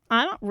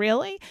don't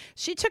really.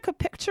 She took a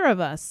picture of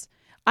us.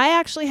 I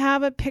actually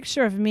have a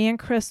picture of me and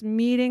Chris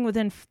meeting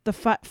within the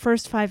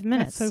first 5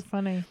 minutes. That's so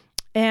funny.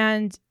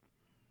 And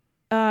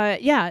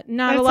not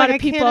a lot of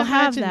people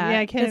have that. Yeah,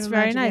 I can't it's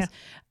very nice. Yeah.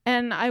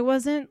 And I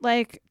wasn't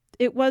like,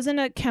 it wasn't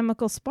a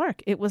chemical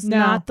spark. It was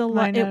not the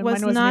mine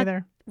wasn't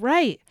either.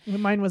 Right.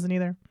 Mine wasn't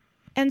either.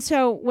 And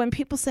so when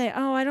people say,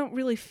 oh, I don't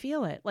really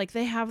feel it, like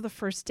they have the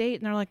first date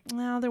and they're like,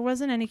 no, there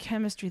wasn't any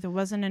chemistry. There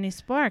wasn't any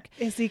spark.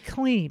 Is he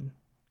clean?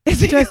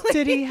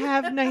 Did he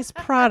have nice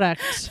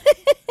product?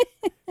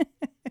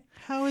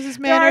 How is his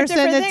manners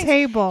at the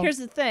table? Here's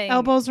the thing.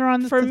 Elbows are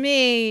on the... For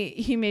me,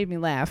 he made me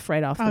laugh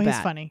right off the bat. Oh, he's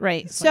funny.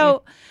 Right. He's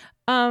so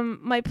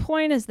my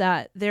point is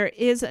that there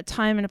is a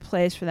time and a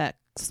place for that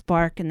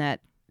spark and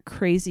that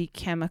crazy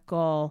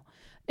chemical.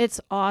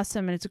 It's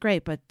awesome and it's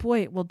great, but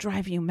boy, it will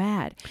drive you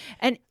mad.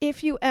 And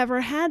if you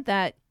ever had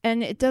that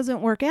and it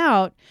doesn't work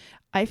out,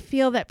 I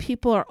feel that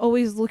people are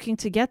always looking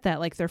to get that,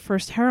 like their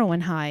first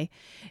heroin high.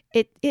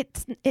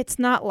 It's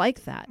not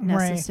like that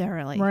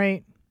necessarily.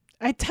 Right.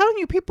 I'm telling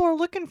you, people are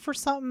looking for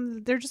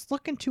something. They're just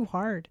looking too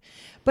hard.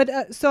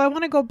 But so I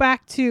want to go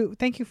back to,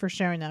 thank you for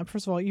sharing that.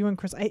 First of all, you and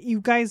Chris,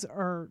 you guys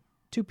are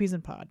two peas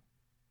in pod.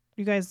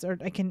 You guys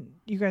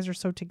are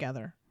so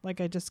together. Like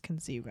I just can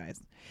see you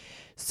guys.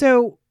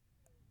 So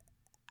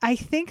I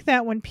think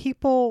that when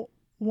people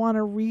want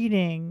a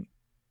reading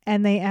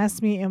and they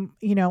ask me,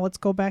 let's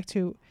go back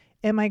to,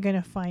 am I going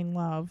to find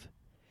love?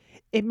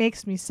 It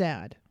makes me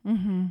sad.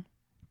 Mm-hmm.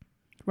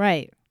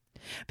 Right.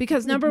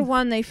 Because number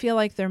one, they feel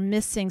like they're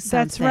missing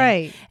something. That's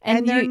right.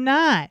 And they're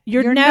not.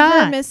 You're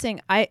never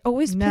missing. I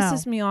always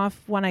pisses me off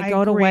when I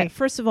go to weddings.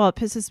 First of all, it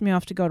pisses me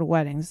off to go to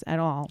weddings at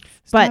all.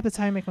 But that's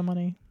how I make my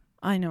money.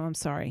 I know, I'm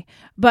sorry.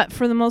 But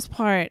for the most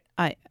part,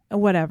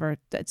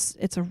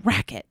 it's a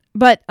racket.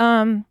 But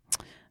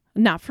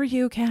not for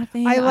you,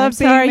 Kathy. I'm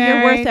sorry, being married.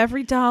 You're worth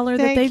every dollar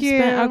that they've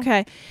spent.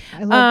 Okay.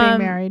 I love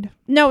being married.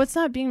 No, it's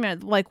not being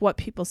married. Like what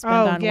people spend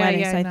on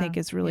weddings, I think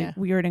is really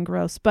weird and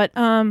gross. But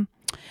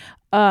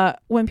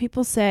when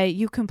people say,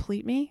 you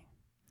complete me,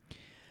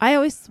 I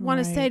always want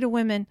to say to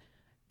women,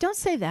 don't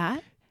say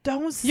that.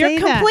 Don't say You're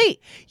complete.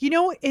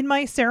 That. In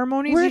my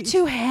ceremonies, we're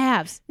two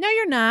halves. No,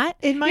 you're not.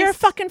 You're a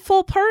fucking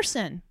full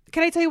person.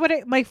 Can I tell you what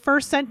my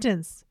first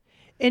sentence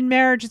in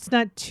marriage, it's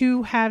not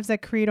two halves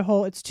that create a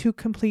whole. It's two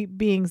complete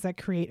beings that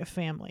create a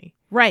family.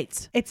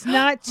 Right. It's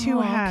not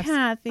two halves.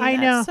 Kathy, I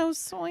know. that's so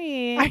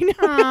sweet. I know.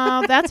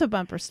 Oh, that's a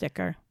bumper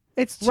sticker.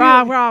 It's two.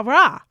 Rah, rah,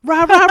 rah.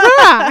 Rah, rah, rah.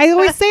 I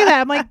always say that.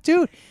 I'm like,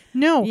 dude,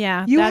 no.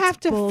 Yeah, You that's have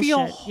to feel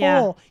bullshit.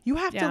 whole. Yeah. You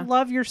have Yeah. to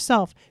love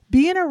yourself.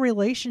 Be in a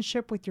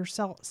relationship with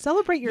yourself.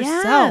 Celebrate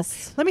yourself.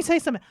 Yes. Let me tell you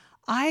something.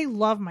 I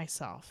love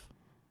myself.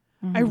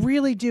 I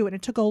really do. And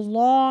it took a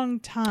long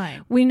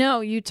time. We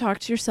know you talk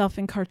to yourself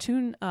in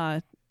cartoon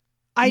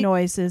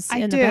noises I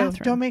in do. the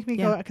bathroom. Don't make me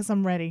Yeah. go because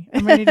I'm ready.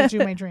 I'm ready to do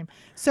my dream.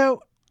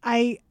 So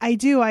I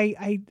do.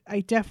 I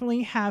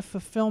definitely have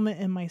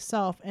fulfillment in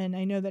myself, and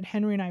I know that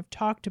Henry and I have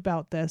talked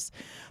about this.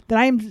 That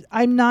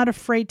I'm not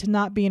afraid to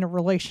not be in a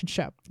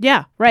relationship,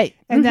 Yeah, right.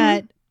 and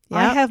that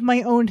I Yep. have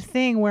my own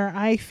thing where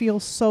I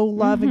feel so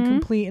loved and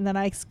complete, and that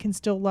I can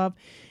still love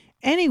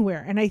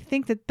anywhere. And I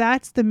think that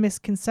that's the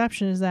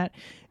misconception, is that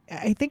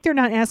I think they're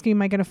not asking,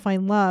 am I going to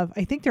find love?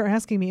 I think they're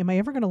asking me, am I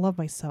ever going to love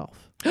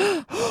myself?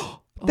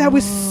 That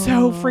was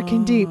so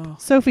freaking deep.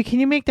 Sophie, can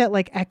you make that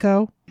like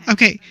echo?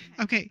 Okay.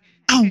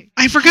 Oh,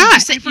 I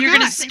forgot. You're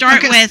going to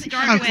start with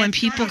when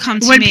people come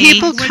to me. When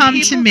people come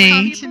to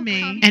me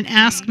and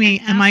ask me,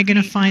 am I going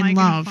to find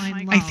love?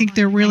 I think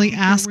they're really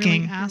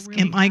asking,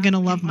 am I going to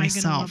love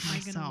myself?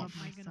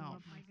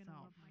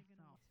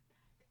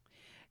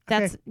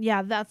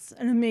 That's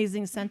an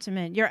amazing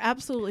sentiment. You're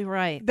absolutely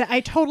right. That I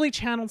totally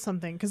channeled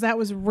something because that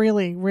was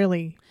really,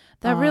 really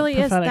That really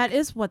prophetic. that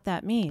is what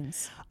that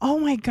means. Oh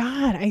my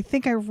God. I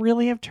think I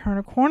really have turned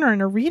a corner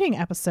in a reading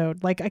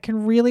episode. Like I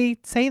can really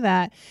say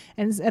that.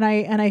 And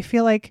I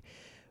feel like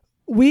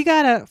we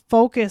gotta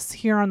focus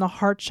here on the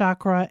heart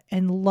chakra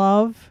and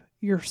love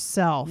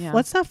yourself. Yeah.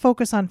 Let's not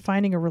focus on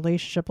finding a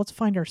relationship. Let's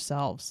find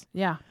ourselves.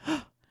 Yeah.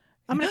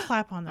 I'm gonna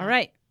clap on that. All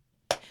right.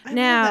 I love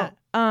Now,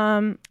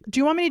 that. Do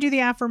you want me to do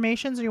the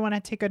affirmations, or you want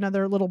to take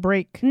another little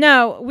break?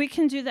 no, we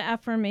can do the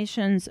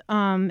affirmations.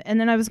 And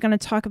then I was going to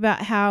talk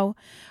about how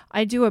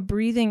I do a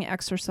breathing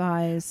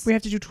exercise. We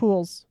have to do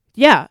tools.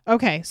 Yeah.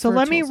 Okay, so For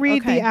let me tools.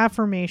 read Okay. the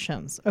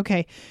affirmations.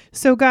 Okay,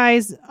 so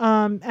guys,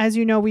 as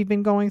you know, we've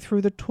been going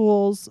through the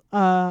tools,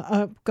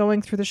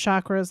 going through the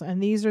chakras,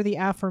 and these are the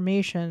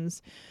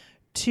affirmations.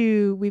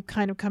 We've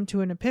kind of come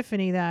to an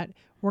epiphany that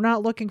we're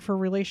not looking for a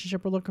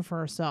relationship, we're looking for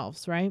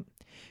ourselves, right?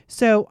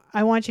 So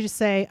I want you to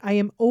say,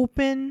 I'm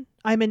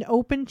an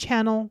open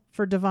channel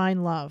for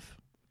divine love.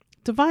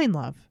 Divine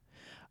love.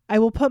 I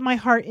will put my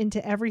heart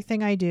into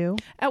everything I do.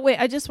 Wait,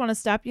 I just want to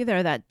stop you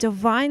there. That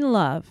divine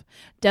love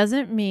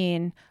doesn't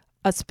mean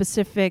a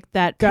specific,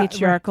 that God,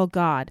 patriarchal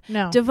God.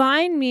 No.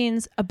 Divine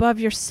means above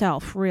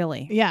yourself,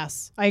 really.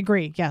 Yes, I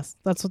agree. Yes,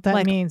 that's what that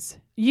Like, means.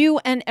 You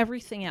and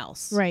everything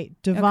else. Right.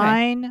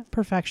 Divine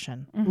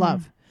perfection.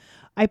 Love.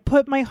 I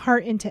put my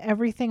heart into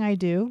everything I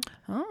do.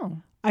 Oh.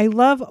 I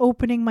love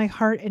opening my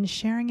heart and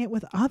sharing it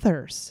with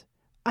others.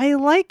 I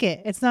like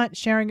it. It's not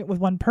sharing it with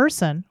one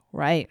person.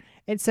 Right.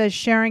 It says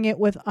sharing it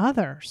with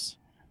others.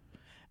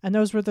 And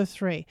those were the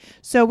three.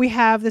 So we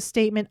have the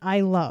statement,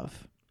 I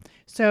love.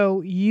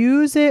 So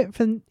use it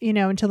for,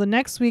 until the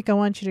next week. I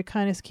want you to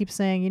kind of keep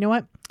saying, you know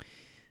what?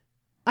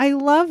 I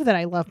love that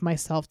I love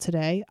myself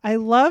today. I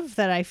love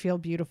that I feel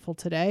beautiful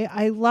today.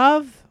 I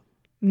love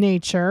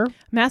nature.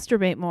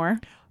 Masturbate more.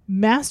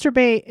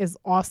 Masturbating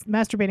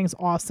is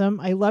awesome.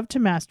 I love to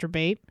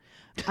masturbate.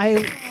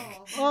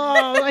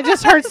 I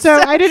just heard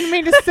I didn't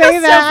mean to say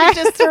that.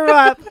 Sophie just threw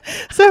up.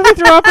 Sophie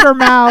threw up in her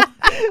mouth.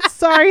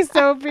 Sorry,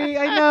 Sophie.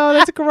 I know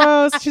that's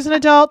gross. She's an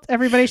adult.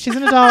 Everybody, she's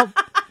an adult.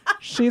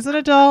 She's an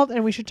adult,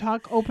 and we should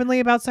talk openly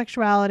about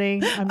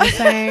sexuality. I'm just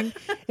saying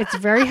it's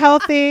very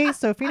healthy.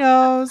 Sophie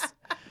knows.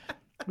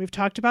 We've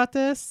talked about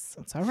this.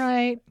 It's all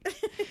right.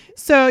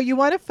 So you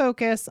want to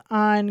focus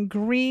on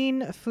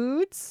green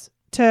foods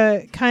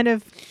to kind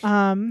of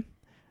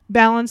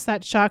balance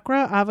that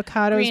chakra.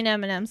 Avocados. Green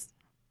M&Ms.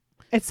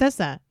 It says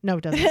that. No,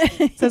 it doesn't.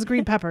 It says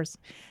green peppers.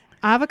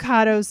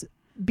 Avocados,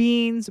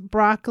 beans,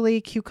 broccoli,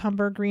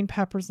 cucumber, green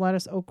peppers,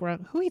 lettuce, okra.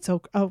 Who eats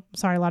okra? Oh,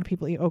 sorry. A lot of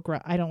people eat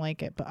okra. I don't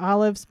like it. But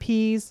olives,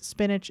 peas,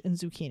 spinach, and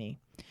zucchini.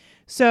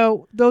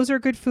 So those are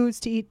good foods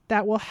to eat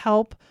that will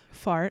help.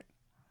 Fart.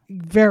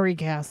 Very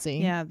gassy.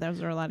 Yeah,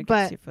 those are a lot of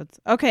But- gassy foods.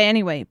 Okay,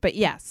 anyway, but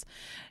yes.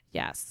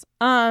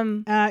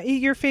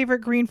 Eat your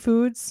favorite green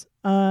foods.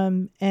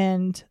 And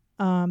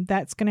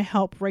that's going to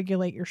help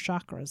regulate your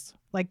chakras,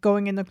 like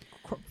going in the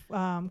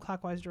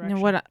clockwise direction.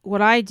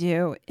 What I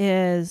do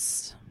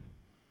is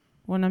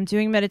when I'm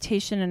doing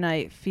meditation and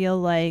I feel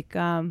like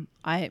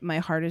my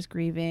heart is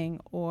grieving,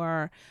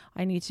 or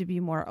I need to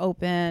be more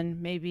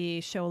open,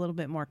 maybe show a little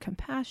bit more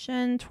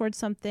compassion towards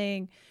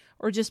something,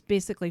 or just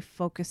basically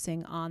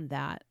focusing on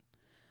that.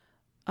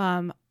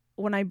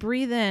 When I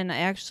breathe in, I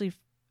actually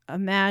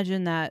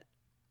imagine that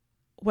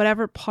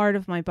whatever part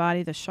of my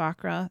body, the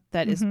chakra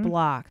that is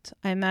blocked,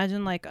 I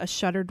imagine like a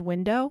shuttered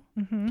window.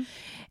 Mm-hmm.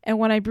 And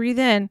when I breathe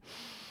in,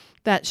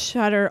 that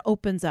shutter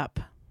opens up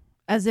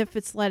as if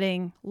it's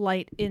letting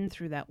light in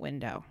through that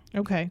window.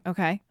 Okay.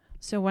 Okay.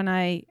 So when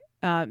I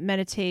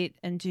meditate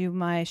and do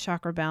my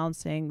chakra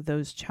balancing,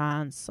 those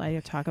chants I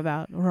talk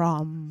about,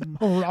 rum,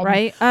 Rum.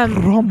 right?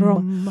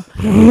 Rum.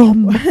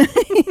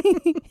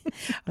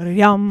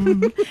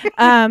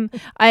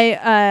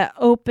 I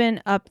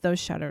open up those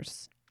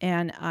shutters,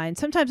 and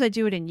sometimes I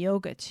do it in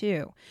yoga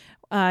too.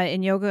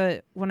 In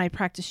yoga, when I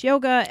practice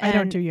yoga, I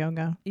don't do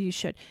yoga. You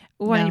should.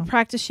 When you No.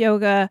 practice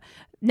yoga,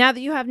 now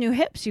that you have new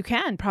hips, you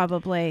can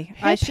probably.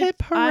 Hip,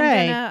 hip,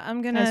 hooray.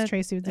 I'm gonna As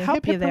Tracy would say, help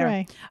hip, you hip,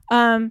 there.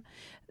 hooray.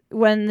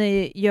 When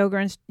the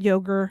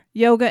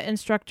yoga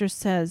instructor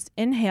says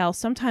inhale,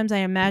 sometimes I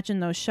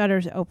imagine those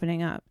shutters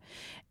opening up,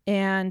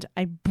 and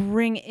I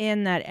bring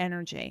in that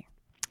energy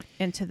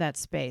into that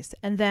space,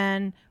 and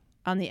then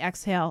on the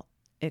exhale,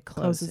 it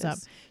closes Up.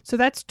 So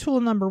that's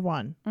tool number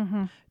 1.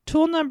 Mm-hmm.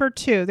 Tool number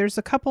 2, there's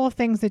a couple of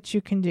things that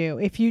you can do.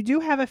 If you do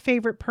have a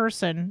favorite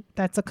person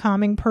that's a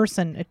calming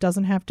person, it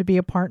doesn't have to be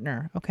a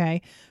partner,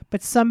 okay?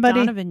 But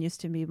somebody Donovan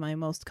used to be my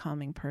most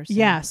calming person.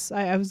 Yes,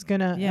 I was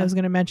gonna Yeah. I was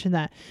gonna mention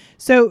that.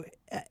 So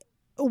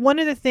one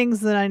of the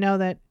things that I know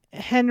that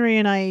Henry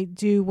and I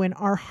do when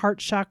our heart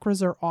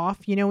chakras are off,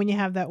 you know, when you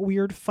have that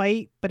weird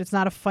fight, but it's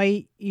not a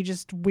fight, you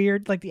just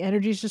weird, like the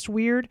energy is just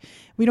weird.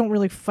 We don't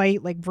really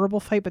fight, like verbal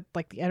fight, but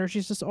like the energy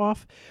is just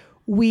off.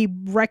 We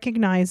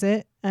recognize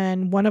it,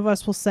 and one of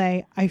us will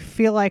say, I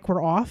feel like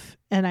we're off,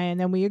 and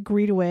then we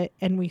agree to it,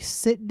 and we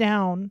sit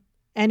down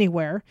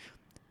anywhere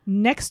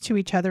next to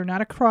each other,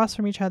 not across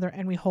from each other,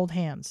 and we hold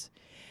hands.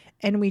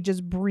 And we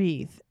just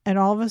breathe. And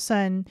all of a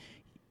sudden,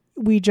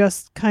 we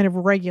just kind of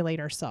regulate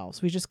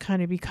ourselves. We just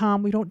kind of be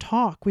calm. We don't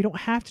talk. We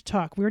don't have to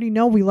talk. We already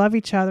know we love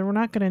each other. We're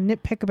not going to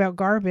nitpick about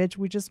garbage.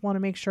 We just want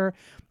to make sure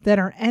that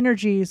our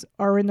energies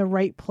are in the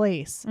right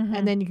place. Mm-hmm.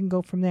 And then you can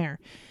go from there.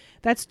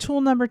 That's tool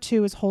number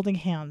 2, is holding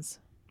hands.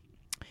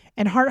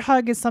 And heart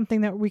hug is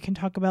something that we can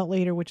talk about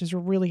later, which is a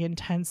really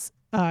intense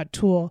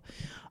tool.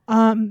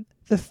 The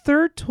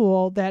third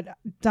tool that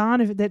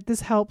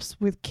this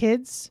helps with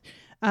kids,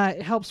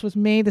 it helps with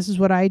me. This is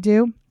what I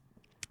do.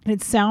 And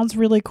it sounds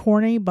really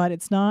corny, but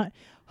it's not.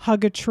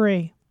 Hug a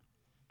tree.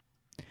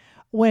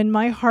 When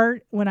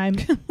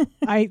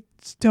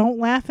don't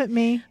laugh at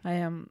me. I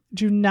am.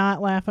 Do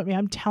not laugh at me.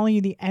 I'm telling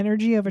you, the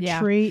energy of a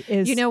tree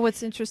is You know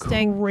what's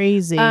interesting?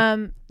 crazy.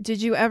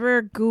 Did you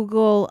ever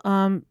Google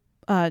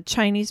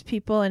Chinese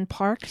people in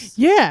parks?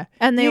 Yeah.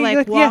 And they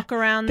Yeah, walk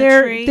around the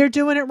they're tree. they're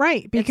doing it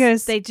right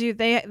because they do.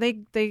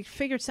 They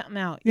figured something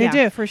out. They Yeah,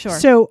 do for sure.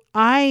 So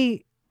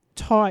I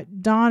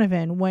taught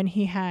Donovan when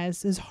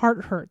his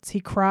heart hurts,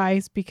 he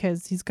cries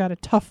because he's got a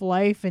tough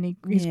life and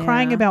he's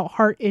crying about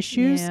heart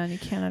issues. Yeah, and he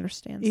can't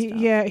understand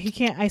stuff. He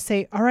can't. I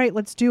say, all right,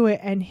 let's do it.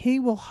 And he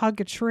will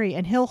hug a tree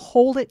and he'll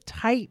hold it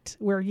tight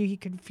where he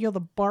can feel the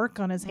bark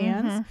on his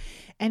hands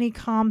and he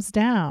calms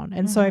down.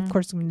 And so, of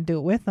course, I'm going to do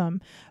it with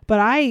him. But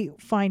I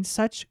find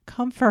such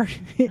comfort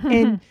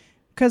in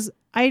because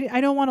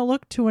I don't want to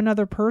look to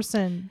another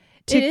person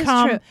to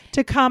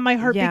calm my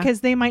heart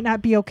because they might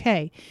not be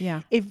okay.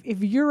 Yeah.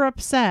 If you're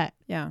upset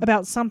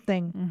about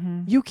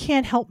something, you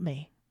can't help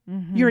me.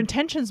 Your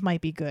intentions might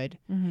be good.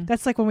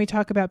 That's like when we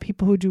talk about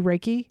people who do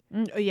Reiki.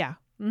 Yeah.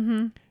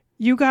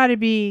 You got to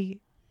be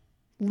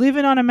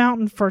living on a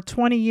mountain for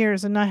 20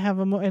 years and not have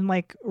and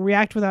like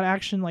react without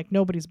action like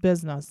nobody's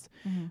business.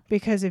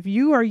 Because if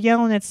you are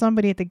yelling at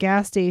somebody at the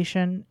gas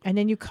station and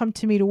then you come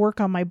to me to work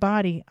on my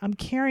body, I'm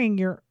carrying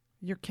You're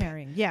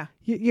carrying. Yeah.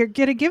 you're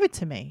going to give it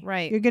to me.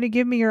 Right. You're going to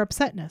give me your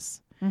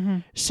upsetness.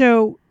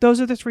 So those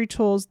are the 3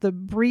 tools. The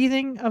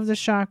breathing of the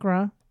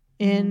chakra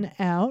in,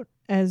 out,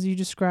 as you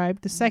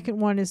described. The second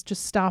one is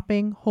just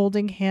stopping,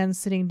 holding hands,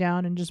 sitting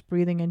down, and just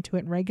breathing into it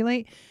and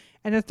regulate.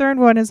 And the third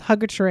one is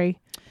hug a tree.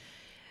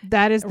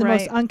 That is the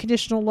most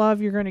unconditional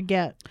love you're going to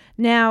get.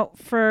 Now,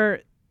 for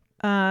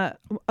a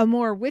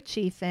more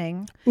witchy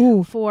thing,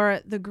 for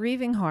the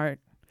grieving heart,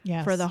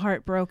 for the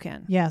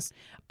heartbroken. Yes.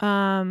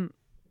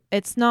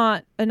 It's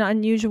not an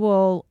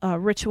unusual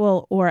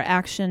ritual or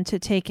action to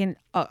take in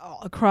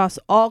across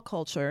all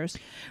cultures.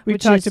 We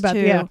which talked is about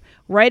to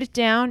write it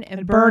down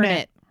and burn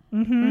it.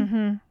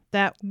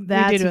 That's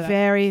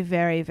very,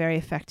 very, very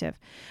effective.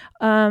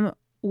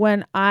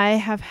 When I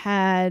have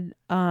had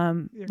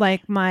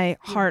like my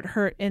heart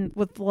hurt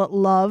with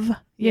love,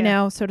 you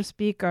know, so to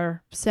speak,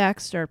 or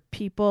sex or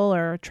people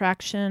or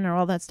attraction or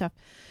all that stuff,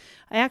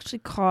 I actually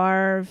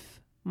carve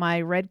my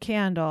red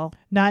candle.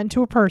 Not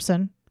into a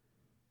person.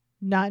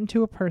 Not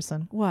into a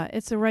person. What?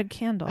 It's a red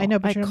candle. I know,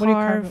 but what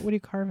are you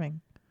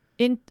carving?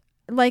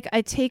 Like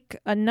I take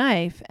a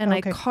knife and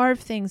I carve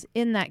things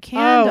in that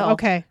candle. Oh,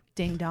 okay.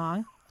 Ding dong.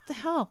 What the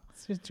hell?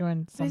 Just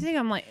doing Do you think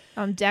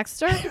I'm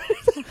Dexter?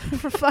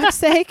 For fuck's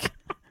sake.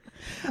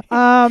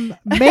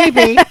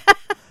 Maybe.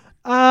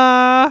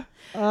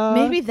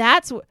 Maybe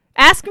that's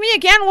ask me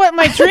again what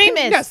my dream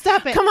is. No,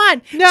 stop it. Come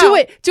on. No. Do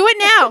it. Do it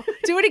now.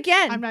 Do it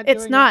again. I'm not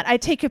It's doing not. I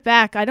take it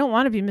back. I don't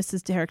want to be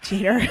Mrs. Derek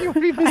Jeter. You want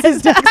to be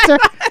Mrs. Dexter?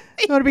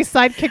 You want to be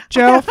Sidekick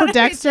Joe for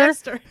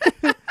Dexter?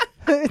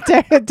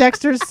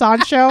 Dexter's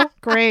Sancho?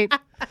 Great.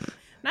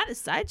 Not a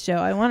sideshow.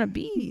 I want to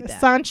be that.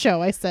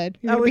 Sancho, I said.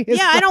 I don't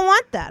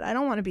want that. I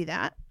don't want to be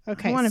that.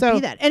 Okay, I want to be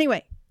that.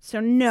 Anyway, so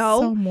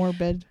no. So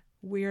morbid.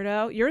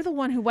 Weirdo. You're the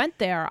one who went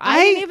there.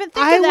 I didn't even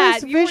think of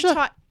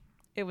that.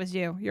 It was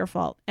you. Your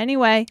fault.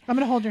 Anyway. I'm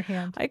going to hold your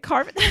hand. I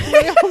carved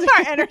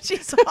our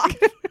energy's off.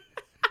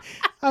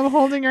 I'm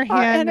holding your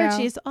hand. Our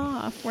energy's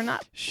off. We're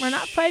not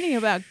fighting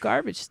about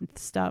garbage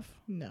stuff.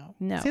 No.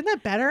 No. Isn't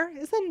that better?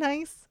 Isn't that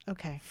nice?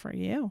 Okay. For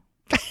you.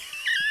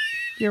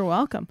 You're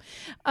welcome.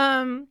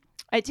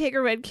 I take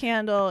a red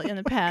candle in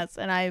the past,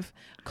 and I've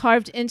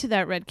carved into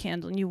that red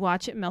candle, and you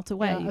watch it melt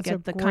away. Yeah, you that's get a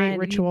the great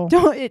ritual.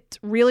 It's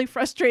really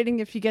frustrating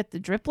if you get the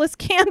dripless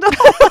candle.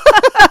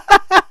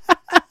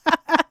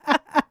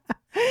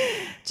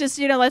 Just,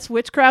 that's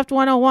witchcraft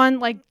 101.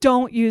 Like,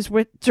 don't use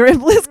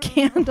dripless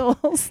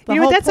candles.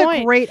 That's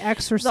a great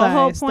exercise. The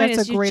whole point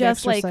that's is you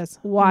just exercise.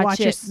 watch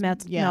it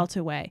melt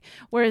away.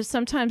 Whereas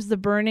sometimes the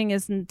burning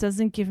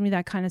doesn't give me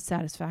that kind of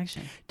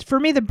satisfaction. For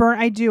me, the burn,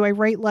 I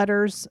write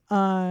letters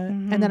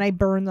and then I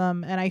burn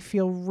them, and I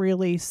feel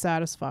really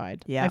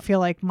satisfied. Yeah. I feel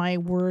like my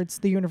words,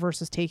 the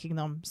universe is taking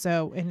them.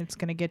 And it's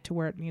going to get to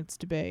where it needs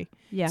to be.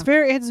 Yeah.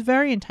 It's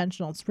very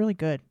intentional. It's really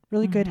good.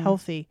 Really good,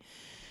 healthy.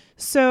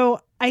 So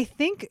I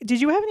think, we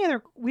didn't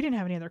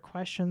have any other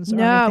questions?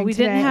 No, we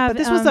today, didn't have. But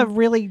this was a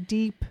really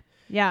deep.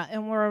 Yeah,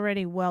 and we're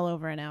already well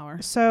over an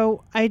hour.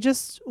 So I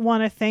just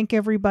want to thank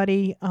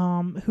everybody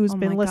who's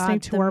been listening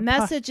to our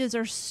messages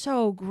are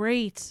so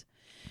great.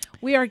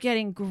 We are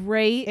getting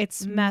great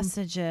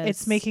messages.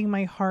 It's making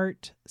my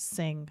heart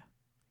sing.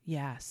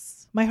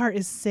 Yes. My heart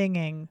is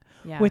singing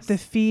with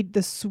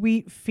the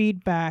sweet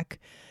feedback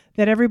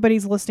that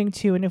everybody's listening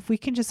to. And if we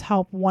can just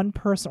help one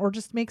person or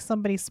just make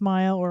somebody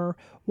smile or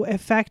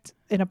affect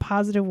in a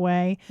positive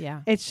way,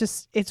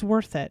 it's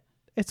worth it.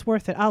 It's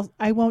worth it.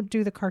 I won't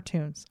do the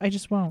cartoons. I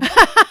just won't.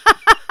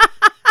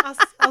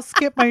 I'll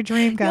skip my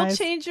dream, guys.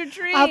 You'll change your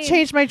dream. I'll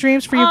change my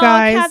dreams for you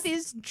guys.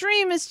 Kathy's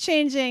dream is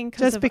changing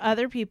because of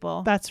other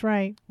people. That's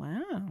right.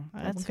 Wow.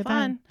 That's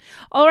fun.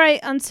 All right.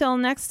 Until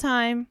next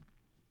time.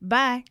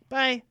 Bye.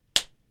 Bye.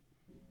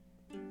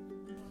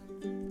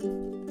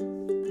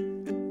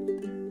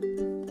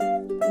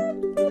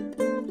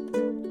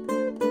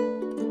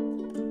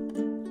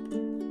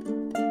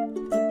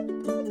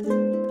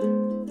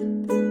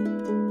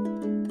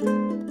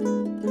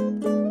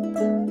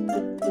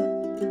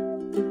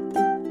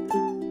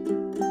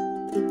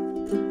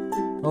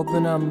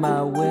 Open up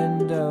my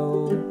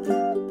window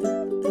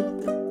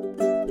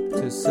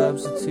to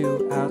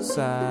substitute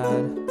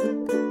outside.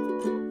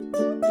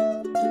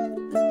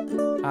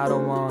 I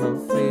don't wanna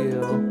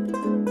feel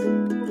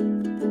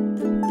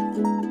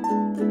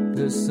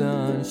the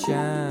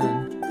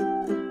sunshine.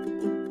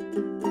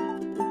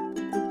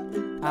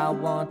 I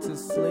want to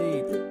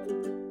sleep